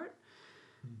ask for it.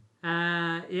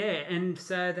 And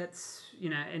so that's,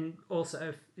 and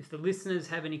also if the listeners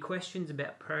have any questions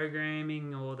about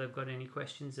programming or they've got any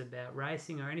questions about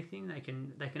racing or anything, they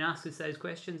can ask us those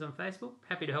questions on Facebook.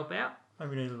 Happy to help out. Maybe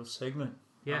we need a little segment.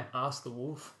 Yeah. Ask the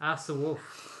Wolf. Ask the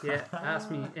Wolf. Yeah. Ask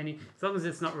me any. As long as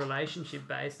it's not relationship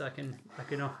based, I can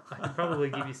probably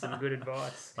give you some good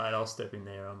advice. Mate, I'll step in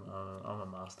there. I'm a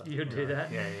master. You'll do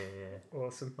that. Yeah.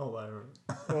 Awesome. All over it.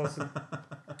 Awesome.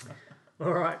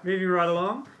 All right, moving right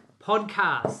along.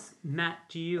 Podcasts. Matt,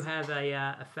 do you have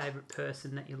a favourite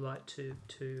person that you like to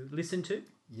listen to?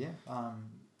 Yeah.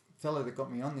 Fellow that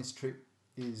got me on this trip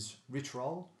is Rich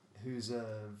Roll, who's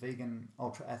a vegan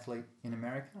ultra athlete in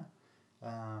America.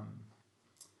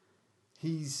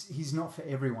 He's not for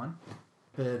everyone,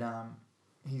 but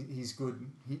he's good.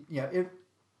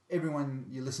 Everyone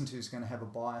you listen to is going to have a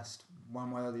bias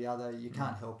one way or the other. You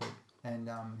can't help it, and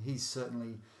he's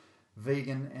certainly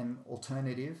vegan and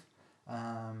alternative.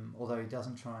 Although he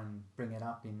doesn't try and bring it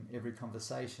up in every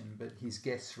conversation, but his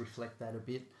guests reflect that a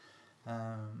bit.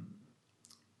 But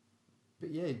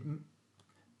yeah,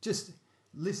 just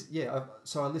listen. Yeah,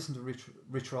 so I listen to Rich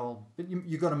Roll, but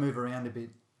you got to move around a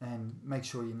bit and make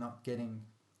sure you're not getting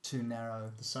too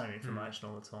narrow. The same information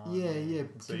all the time. Yeah.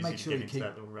 It's Make easy sure to you get keep into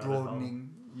that little rabbit hole.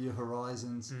 broadening your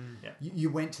horizons. Yeah. You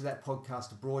went to that podcast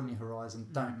to broaden your horizon.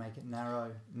 Don't make it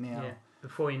narrow now. Yeah.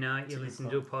 Before you know it, you listen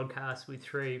to a podcast with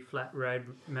 3 flat road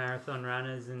marathon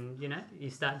runners, and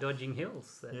you start dodging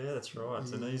hills. Yeah, that's right.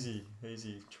 It's an easy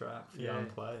track for young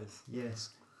players. Yes,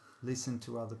 listen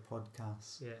to other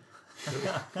podcasts. Yeah,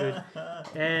 good.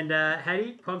 And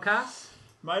Hattie, podcasts?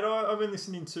 Mate, I've been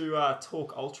listening to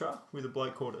Talk Ultra with a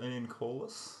bloke called Ian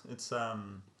Corliss. It's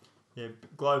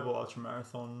global ultra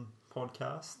marathon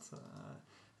podcast.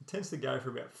 It tends to go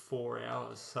for about 4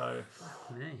 hours, so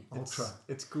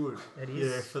it's good. It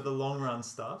is. Yeah, for the long run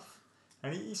stuff.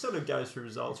 And he sort of goes through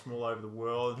results from all over the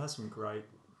world and has some great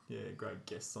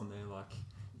guests on there, like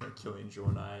Killian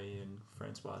Jornet and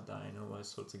Francois Dane and all those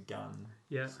sorts of gun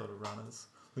sort of runners.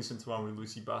 Listened to one with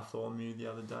Lucy Bartholomew the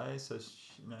other day, so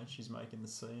she's making the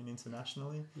scene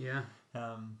internationally. Yeah.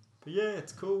 But yeah,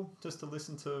 it's cool just to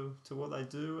listen to what they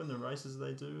do and the races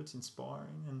they do. It's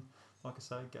inspiring, and like I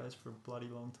say, it goes for a bloody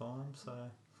long time, so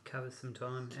covers some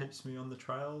time. Keeps me on the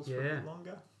trails for a bit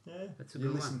longer. Yeah, that's a good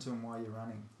one. You listen to them while you're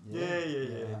running.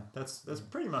 Yeah. That's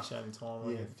pretty much the only time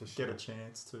I get a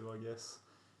chance to, I guess.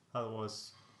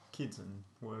 Otherwise, kids and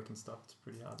work and stuff, it's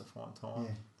pretty hard to find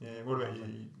time. Yeah. What about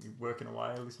you? You working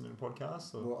away, listening to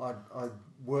podcasts? Or? Well, I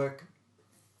work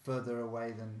further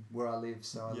away than where I live,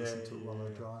 so I listen to it while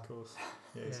I drive. Of course.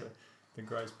 Yeah. So the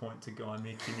greatest point to Guy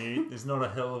Mick commute. There's not a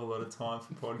hell of a lot of time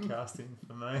for podcasting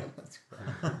for me. That's great.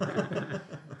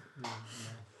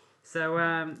 So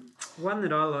one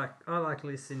that I like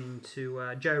listening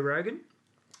to Joe Rogan,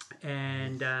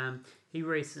 and he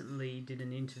recently did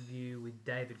an interview with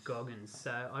David Goggins.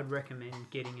 So I'd recommend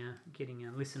getting a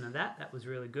listen to that. That was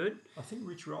really good. I think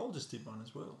Rich Roll just did one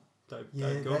as well. Dave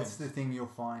that's the thing you'll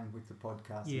find with the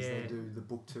podcast is they do the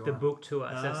book tour. The book tour.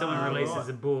 So if someone releases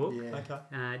a book,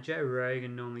 okay. Joe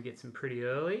Rogan normally gets them pretty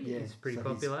early. Yeah, He's pretty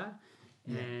popular.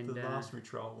 And the last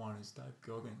Rich Roll one is Dave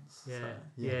Goggins.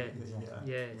 Exactly.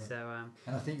 So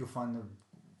and I think you'll find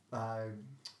the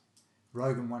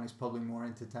Rogan one is probably more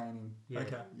entertaining. Yeah.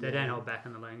 Okay. They don't hold back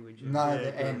on the language. No,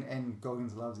 and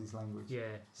Goggins loves his language.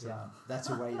 Yeah. So that's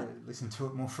a way to listen to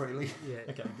it more freely. Yeah.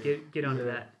 Okay. Get onto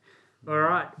that. All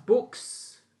right,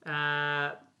 books.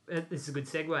 This is a good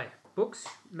segue. Books,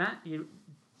 Matt. Do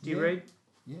you read?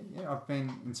 Yeah. I've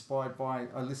been inspired by.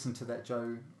 I listened to that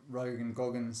Joe Rogan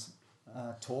Goggins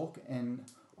talk, and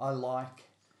I like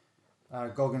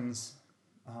Goggins'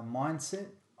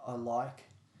 mindset. I like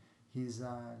his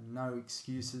no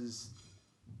excuses,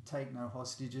 take no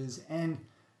hostages, and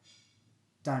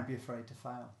don't be afraid to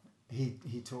fail.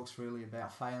 He talks really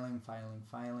about failing,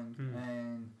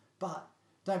 but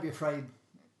don't be afraid.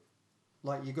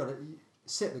 Like, you got to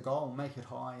set the goal, make it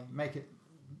high, make it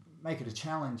a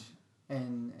challenge,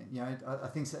 and I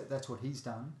think that's what he's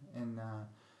done. And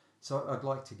so I'd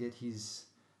like to get his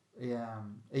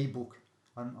ebook.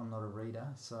 I'm not a reader,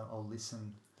 so I'll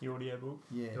listen. The audio book?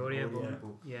 Yeah, the audio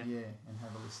book. Yeah, and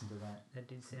have a listen to that. That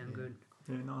did sound good.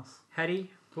 Yeah, nice.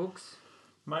 Hattie, books?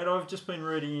 Mate, I've just been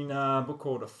reading a book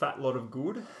called A Fat Lot of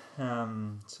Good.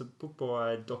 It's a book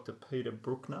by Dr. Peter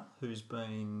Bruckner, who's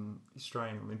been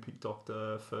Australian Olympic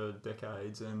doctor for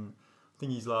decades, and I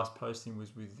think his last posting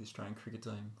was with the Australian cricket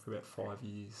team for about 5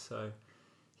 years. So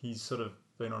he's sort of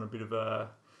been on a bit of a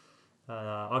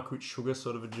I quit sugar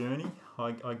sort of a journey,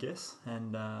 I guess,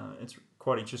 and it's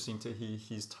quite interesting to hear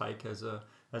his take as a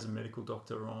medical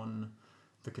doctor on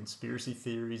the conspiracy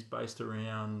theories based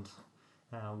around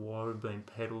why we've been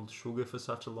peddled sugar for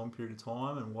such a long period of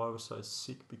time and why we're so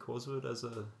sick because of it as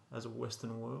a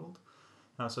Western world.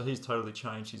 So he's totally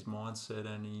changed his mindset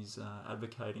and he's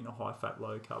advocating a high-fat,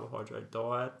 low-carbohydrate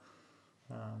diet.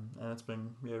 And it's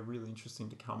been really interesting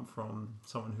to come from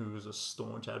someone who was a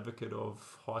staunch advocate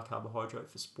of high carbohydrate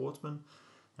for sportsmen,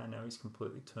 and now he's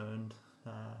completely turned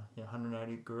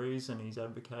 180 degrees and he's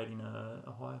advocating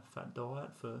a high fat diet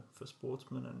for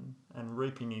sportsmen and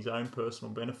reaping his own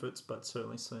personal benefits, but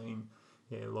certainly seeing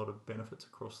a lot of benefits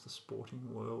across the sporting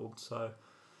world. So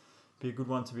be a good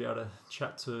one to be able to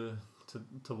chat to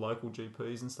local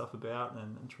GPs and stuff about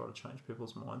and try to change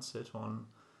people's mindset on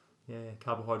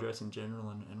carbohydrates in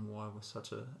general and why we're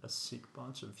such a sick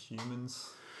bunch of humans.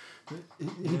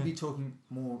 He'd be talking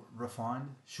more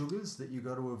refined sugars that you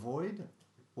got to avoid,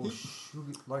 or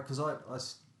sugar, like, because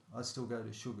I still go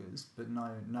to sugars, but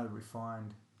no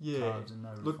refined carbs and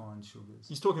no refined sugars.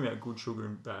 He's talking about good sugar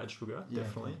and bad sugar,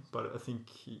 definitely, but I think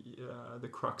the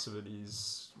crux of it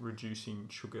is reducing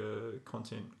sugar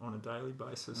content on a daily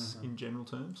basis in general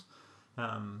terms.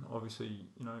 Obviously,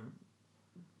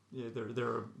 there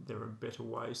are better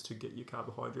ways to get your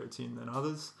carbohydrates in than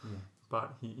others. Yeah.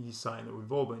 But he's saying that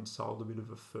we've all been sold a bit of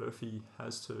a furphy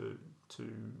as to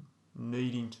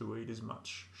needing to eat as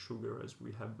much sugar as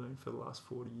we have been for the last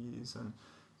 40 years and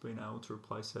being able to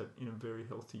replace that in a very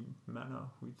healthy manner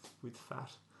with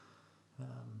fat.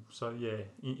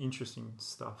 Interesting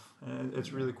stuff. And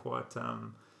it's really quite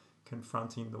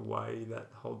confronting the way that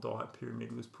whole diet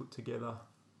pyramid was put together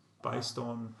based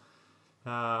on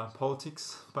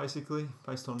politics, basically,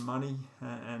 based on money,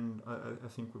 and I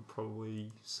think we've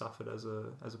probably suffered as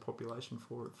a population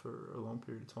for it for a long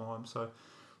period of time. So,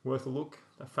 worth a look.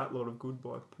 A Fat Lot of Good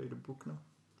by Peter Buchner,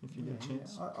 if you get a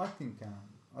chance. I think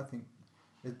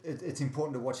it's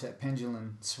important to watch that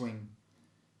pendulum swing.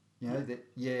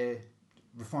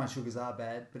 Refined sugars are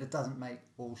bad, but it doesn't make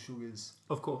all sugars,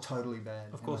 of course, totally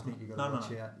bad. Of course, I think you've got to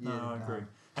watch out. Yeah, I agree.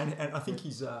 And I think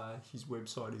his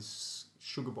website is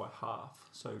Sugar by Half.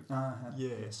 So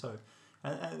so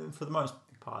and for the most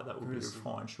part that would be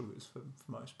refined sugars for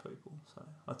most people. So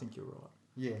I think you're right.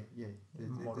 Yeah.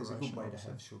 There's a good way to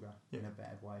have sugar in a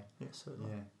bad way. Yeah,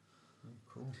 certainly. Yeah,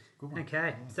 cool. Good one.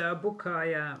 Okay, so a book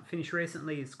I finished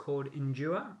recently is called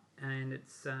Endure, and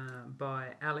it's by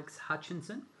Alex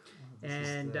Hutchinson.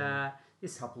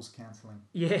 This couples counselling.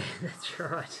 Yeah, that's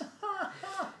right.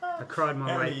 I cried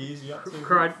my How way. many years you up to?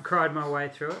 Cried my way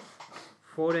through it.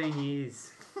 14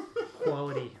 years.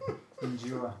 Quality.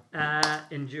 Endure.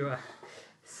 Endure.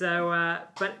 So,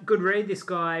 but good read. This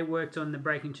guy worked on the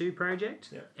Breaking 2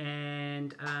 project,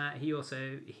 and he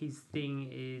also, his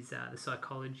thing is the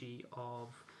psychology of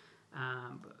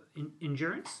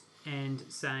endurance, and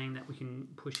saying that we can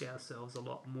push ourselves a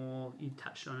lot more. You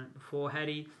touched on it before,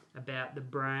 Hattie, about the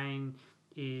brain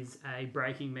is a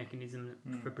braking mechanism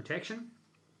for protection,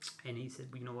 and he said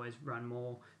we can always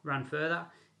run further,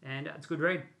 and it's a good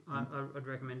read. I'd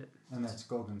recommend it. And that's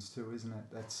Goggins too, isn't it?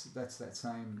 That's that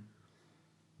same.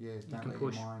 Yeah, don't let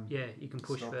push. your mind. Yeah, you can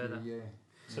push further.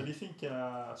 So do you think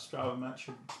Strava Matt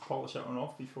should polish that one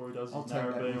off before he does his I'll take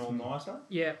that Narrabeen with me. all-nighter?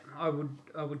 Yeah, I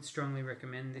would strongly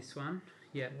recommend this one.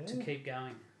 Yeah, to keep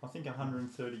going. I think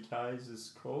 130 Ks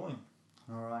is calling.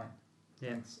 All right. Yeah.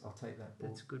 Thanks. I'll take that book.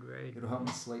 That's a good read. It'll help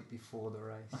me sleep before the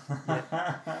race.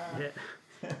 Yeah.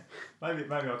 Maybe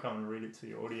I'll come and read it to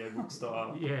you audiobook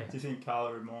style. Yeah. Do you think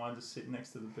Carla would mind just sitting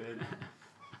next to the bed?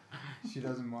 She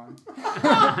doesn't mind.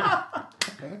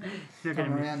 You're Come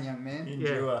gonna around, young man.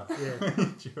 Endure. Yeah.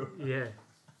 Endure. Yeah.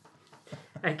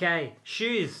 Okay,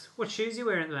 shoes. What shoes are you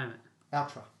wearing at the moment?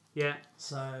 Ultra. Yeah.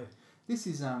 So this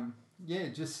is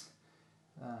just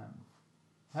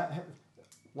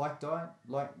like diet,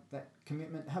 like that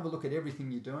commitment. Have a look at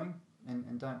everything you're doing,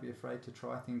 and don't be afraid to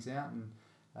try things out. And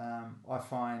I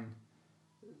find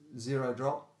zero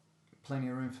drop, plenty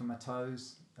of room for my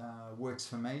toes, works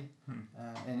for me.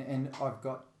 And I've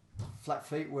got flat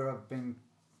feet where I've been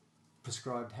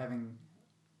prescribed having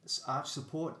arch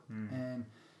support, and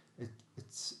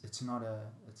it's not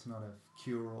a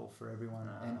cure all for everyone.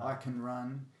 And I can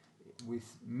run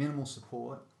with minimal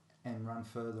support and run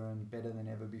further and better than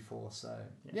ever before. So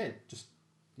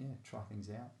try things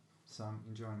out. So I'm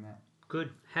enjoying that.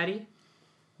 Good. Hattie?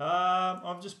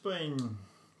 I've just been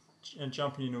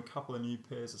jumping into a couple of new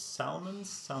pairs of Salomon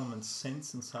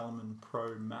Sense and Salomon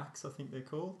Pro Max, I think they're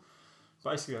called.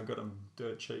 Basically, I got them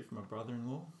dirt cheap from my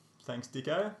brother-in-law. Thanks,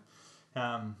 Dicko.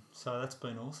 So that's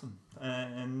been awesome.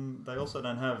 And they also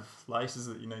don't have laces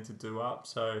that you need to do up,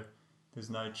 so there's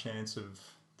no chance of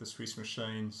the Swiss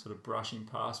machine sort of brushing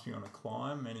past me on a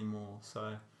climb anymore.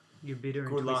 So You're bitter and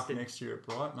Good luck twisted. next year at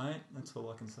Bright, mate. That's all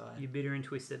I can say. You're bitter and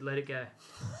twisted. Let it go.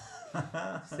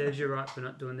 Serves you right for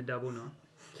not doing the double knot.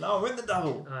 No, I went the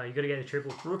double. Oh, you got to get the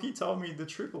triple. Rookie told me the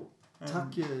triple.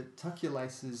 Tuck your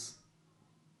laces,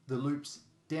 the loops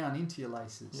down into your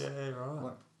laces. Yeah, right.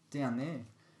 Like down there.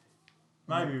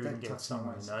 Maybe we That can get tucks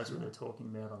someone in who knows what they're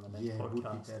talking about on the next Yeah, it would be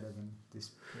podcast. better than this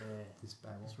This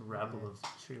babble. rabble of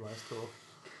shoelace talk.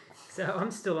 So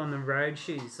I'm still on the road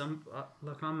shoes. I'm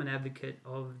an advocate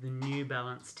of the New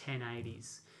Balance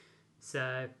 1080s.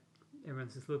 So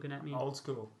everyone's just looking at me. Old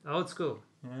school. Old school.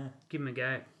 Yeah. Give them a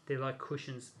go. They're like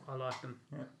cushions. I like them.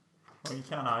 Yeah. Well, you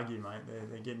can't argue, mate.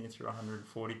 They're getting you through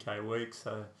 140k weeks,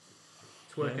 so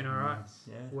It's working all right.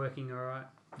 yeah. Working all right.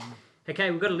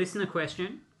 Okay, we've got a listener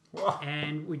question. Whoa.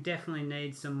 And we definitely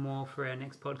need some more for our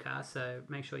next podcast, so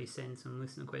make sure you send some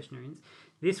listener questions.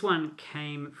 This one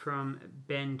came from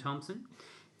Ben Thompson,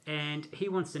 and he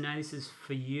wants to know, this is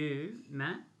for you,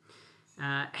 Matt.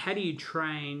 How do you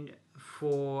train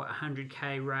for a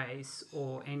 100k race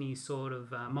or any sort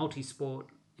of multi-sport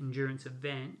endurance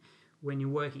event when you're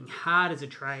working hard as a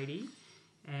tradie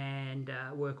and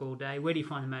work all day? Where do you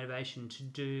find the motivation to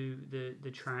do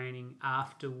the training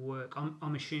after work?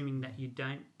 I'm assuming that you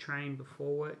don't train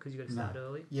before work because you've got to start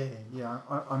early. Yeah.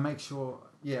 I make sure.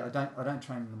 Yeah, I don't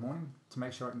train in the morning to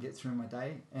make sure I can get through my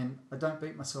day, and I don't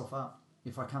beat myself up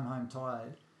if I come home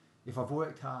tired. If I've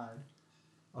worked hard,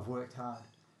 I've worked hard.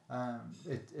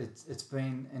 It's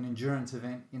been an endurance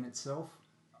event in itself.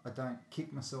 I don't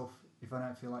kick myself if I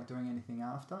don't feel like doing anything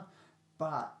after,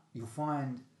 but you'll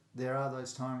find there are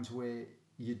those times where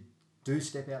you do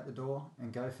step out the door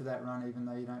and go for that run even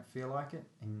though you don't feel like it,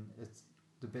 and it's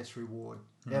the best reward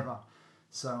ever.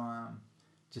 So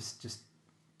just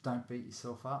don't beat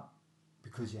yourself up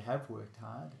because you have worked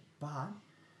hard, but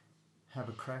have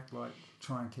a crack, like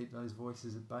try and keep those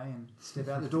voices at bay and step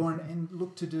out the door and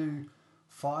look to do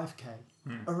 5k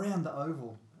around the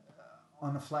oval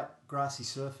on a flat grassy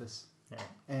surface. Yeah.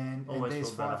 And there's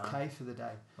 5k for the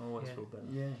day. Always feel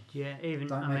better. Yeah. Even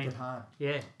Don't make it hard.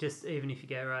 Yeah, just even if you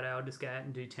go, right, I'll just go out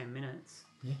and do 10 minutes.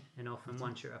 Yeah. And often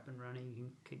once you're up and running, you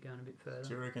can keep going a bit further.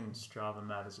 Do you reckon Strava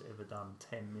Matt has ever done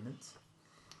 10 minutes?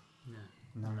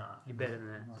 No. No. You're better than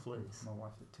that. Please. My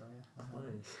wife would tell you.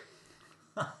 Please.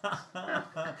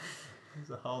 There's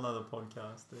a whole nother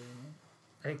podcast there,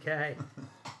 mate. Okay.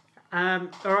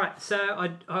 All right. So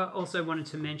I also wanted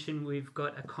to mention we've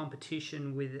got a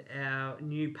competition with our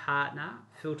new partner,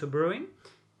 Filter Brewing.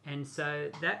 And so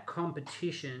that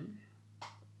competition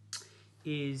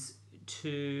is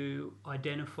to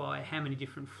identify how many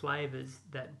different flavours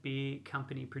that beer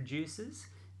company produces.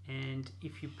 And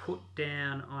if you put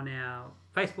down on our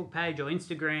Facebook page or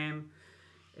Instagram,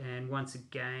 and once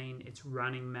again, it's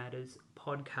Running Matters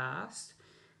Podcast,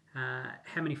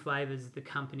 how many flavours the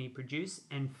company produce.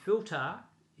 And Filter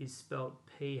is spelled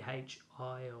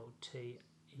PHILTER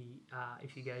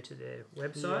if you go to their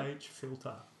website. PH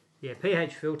Filter. Yeah,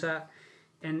 PH Filter.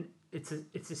 And it's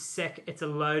a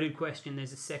loaded question.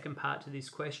 There's a second part to this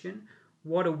question.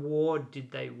 What award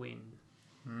did they win?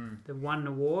 They won an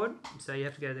award, so you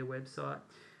have to go to their website.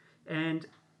 And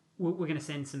we're going to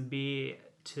send some beer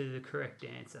to the correct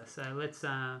answer. So let's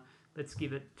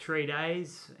give it 3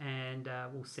 days, and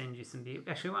we'll send you some beer.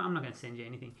 Actually, well, I'm not going to send you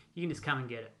anything. You can just come and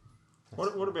get it.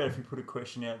 What about if you put a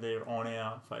question out there on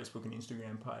our Facebook and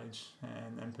Instagram page,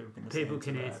 and people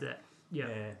can answer that. Yep.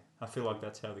 Yeah, I feel like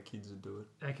that's how the kids would do it.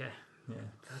 Okay. Yeah.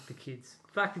 Fuck the kids.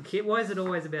 Fuck the kid. Why is it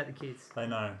always about the kids? They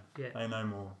know. Yeah. They know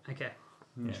more. Okay.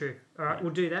 Yeah. True. All right,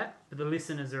 we'll do that, but the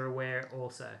listeners are aware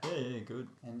also. Yeah, good.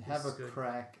 And have a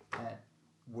crack at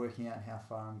working out how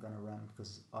far I'm going to run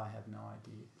because I have no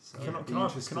idea. So Can I put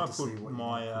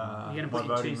my you're going to put my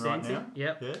your 2 voting right cents in? now?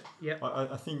 Yep. Yeah. Yep.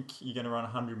 I think you're going to run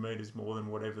 100 metres more than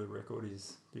whatever the record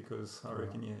is because I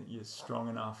reckon you're strong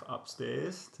enough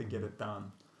upstairs to get it done.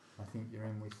 I think you're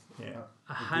in with a good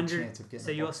 100. chance of getting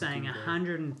So a you're box of saying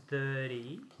Kinder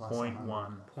 130.1. plus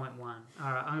 0.1.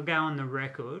 All right, I'll go on the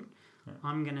record. Yeah.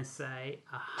 I'm going to say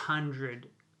 100.1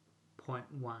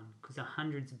 because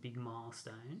 100's a big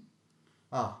milestone.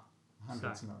 Oh,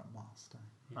 100's not a milestone.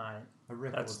 Mate, A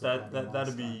record.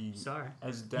 that'd be, Sorry.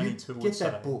 as Danny Toole would get say,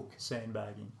 that book.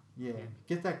 sandbagging. Yeah.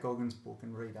 Get that Goggins book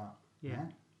and read up. Yeah. Yeah?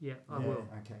 Yeah, I Yeah. will.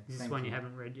 Okay. Is this thank one you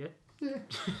haven't read yet? Yeah.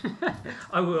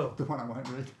 I will. The one I won't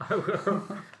read. I will.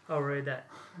 I'll read that.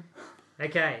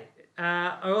 Okay.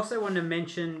 I also want to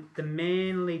mention the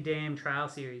Manly Dam Trail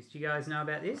Series. Do you guys know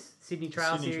about this? Sydney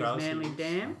Trail Series, Manly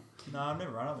Dam. No, I've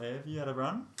never run up there. Have you had a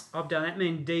run? I've done that. Me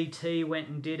and DT went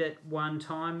and did it one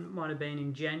time. Might have been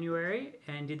in January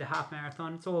and did the half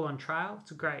marathon. It's all on trail. It's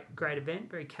a great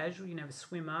event. Very casual. You can have a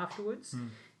swim afterwards.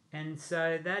 And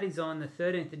so that is on the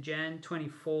 13th of Jan,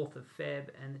 24th of Feb,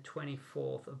 and the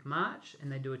 24th of March.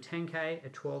 And they do a 10K, a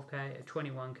 12K, a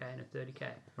 21K, and a 30K.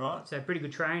 Right. So pretty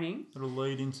good training. It'll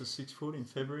lead into 6 foot in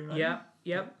February, maybe?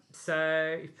 Yep.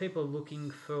 So if people are looking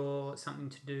for something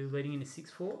to do leading into 6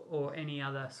 foot or any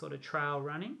other sort of trail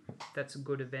running, that's a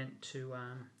good event to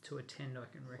attend. I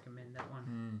can recommend that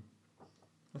one.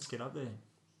 Let's get up there.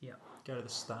 Yep. Go to the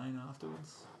Stain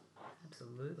afterwards.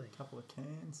 Absolutely. A couple of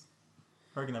cans.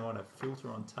 I reckon they might have filter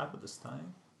on tap at the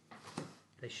Stain.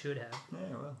 They should have. Yeah,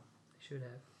 well. They should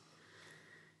have.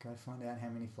 Go find out how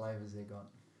many flavours they got.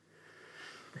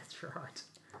 That's right.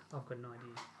 I've got an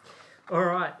idea. All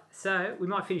right. So we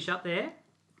might finish up there.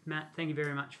 Matt, thank you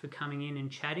very much for coming in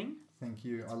and chatting. Thank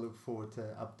you. I look forward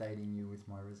to updating you with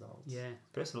my results. Yeah.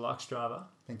 Best of luck, Strava.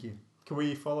 Thank you. Can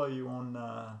we follow you on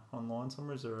online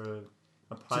somewhere? Is there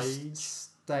a page?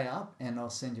 Just stay up and I'll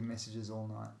send you messages all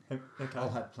night. Okay. I'll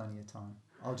have plenty of time.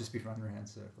 I'll just be running around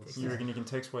circles. You reckon you can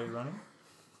text while you're running?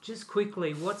 Just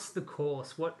quickly, what's the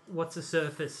course? What's the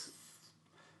surface?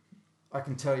 I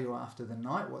can tell you after the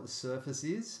night what the surface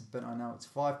is, but I know it's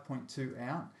 5.2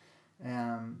 out.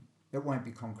 It won't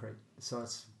be concrete, so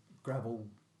it's gravel.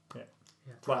 Yeah.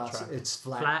 Flat Flat track. It's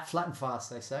flat and fast.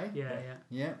 They say.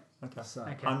 Yeah. Okay. So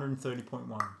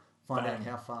 130.1. find Bang. out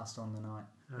how fast on the night.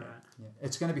 All right. Yeah,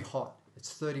 it's going to be hot.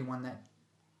 It's 30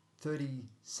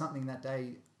 something that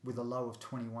day with a low of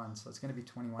 21, so it's going to be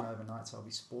 21 overnight. So I'll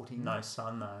be sporting. No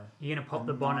sun though. You're gonna pop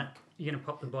the bonnet. You're gonna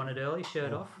pop the bonnet early,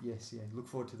 shirt off. Yes, yeah. Look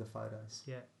forward to the photos.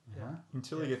 Yeah.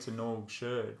 Until he gets a normal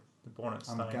shirt, the bonnet's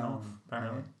I'm staying going. off.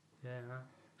 Apparently. Yeah. Right.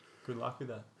 Good luck with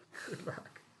that. Good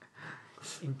luck.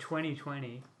 In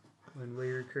 2020, when we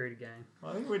recruit again.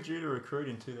 I think we're due to recruit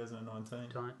in 2019.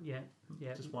 Yeah.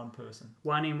 Just one person.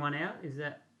 1 in, 1 out. Is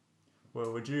that?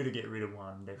 Well, we're due to get rid of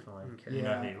one, definitely. Okay. You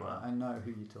Yeah, know who you are. I know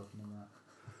who you're talking about.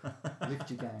 Lift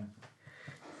your game.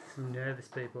 Some nervous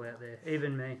people out there,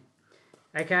 even me.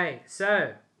 Okay,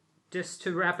 so just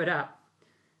to wrap it up,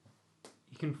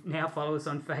 you can now follow us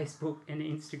on Facebook and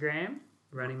Instagram,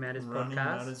 Running Matters Podcast. Running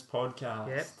Matters Podcast.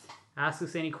 Yep. Ask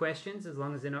us any questions as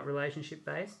long as they're not relationship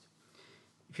based.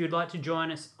 If you'd like to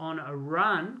join us on a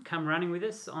run, come running with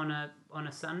us on a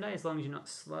Sunday, as long as you're not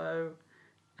slow.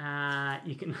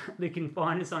 You can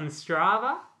find us on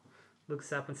Strava. Look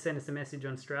us up and send us a message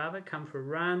on Strava. Come for a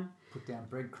run. Put down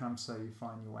breadcrumbs so you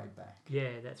find your way back.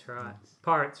 Yeah, that's right. Yes.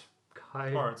 Pirates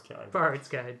Code. Pirates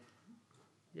Code.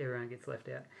 Everyone gets left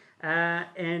out.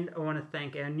 And I want to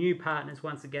thank our new partners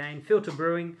once again, Filter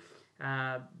Brewing,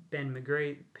 Ben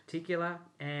McGree in particular,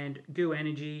 and Goo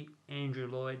Energy, Andrew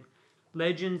Lloyd.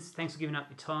 Legends, thanks for giving up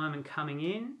your time and coming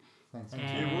in. Thanks.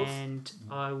 And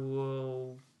I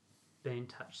will be in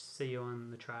touch. See you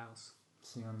on the trails.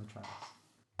 See you on the trails.